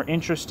be more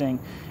interesting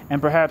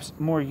and perhaps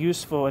more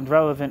useful and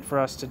relevant for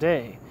us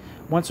today,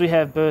 once we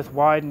have both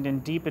widened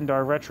and deepened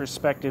our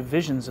retrospective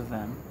visions of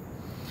them.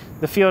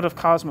 The field of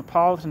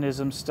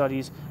cosmopolitanism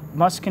studies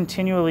must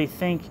continually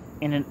think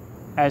in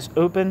as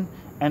open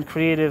and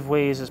creative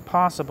ways as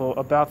possible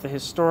about the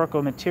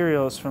historical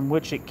materials from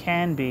which it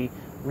can be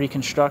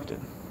reconstructed.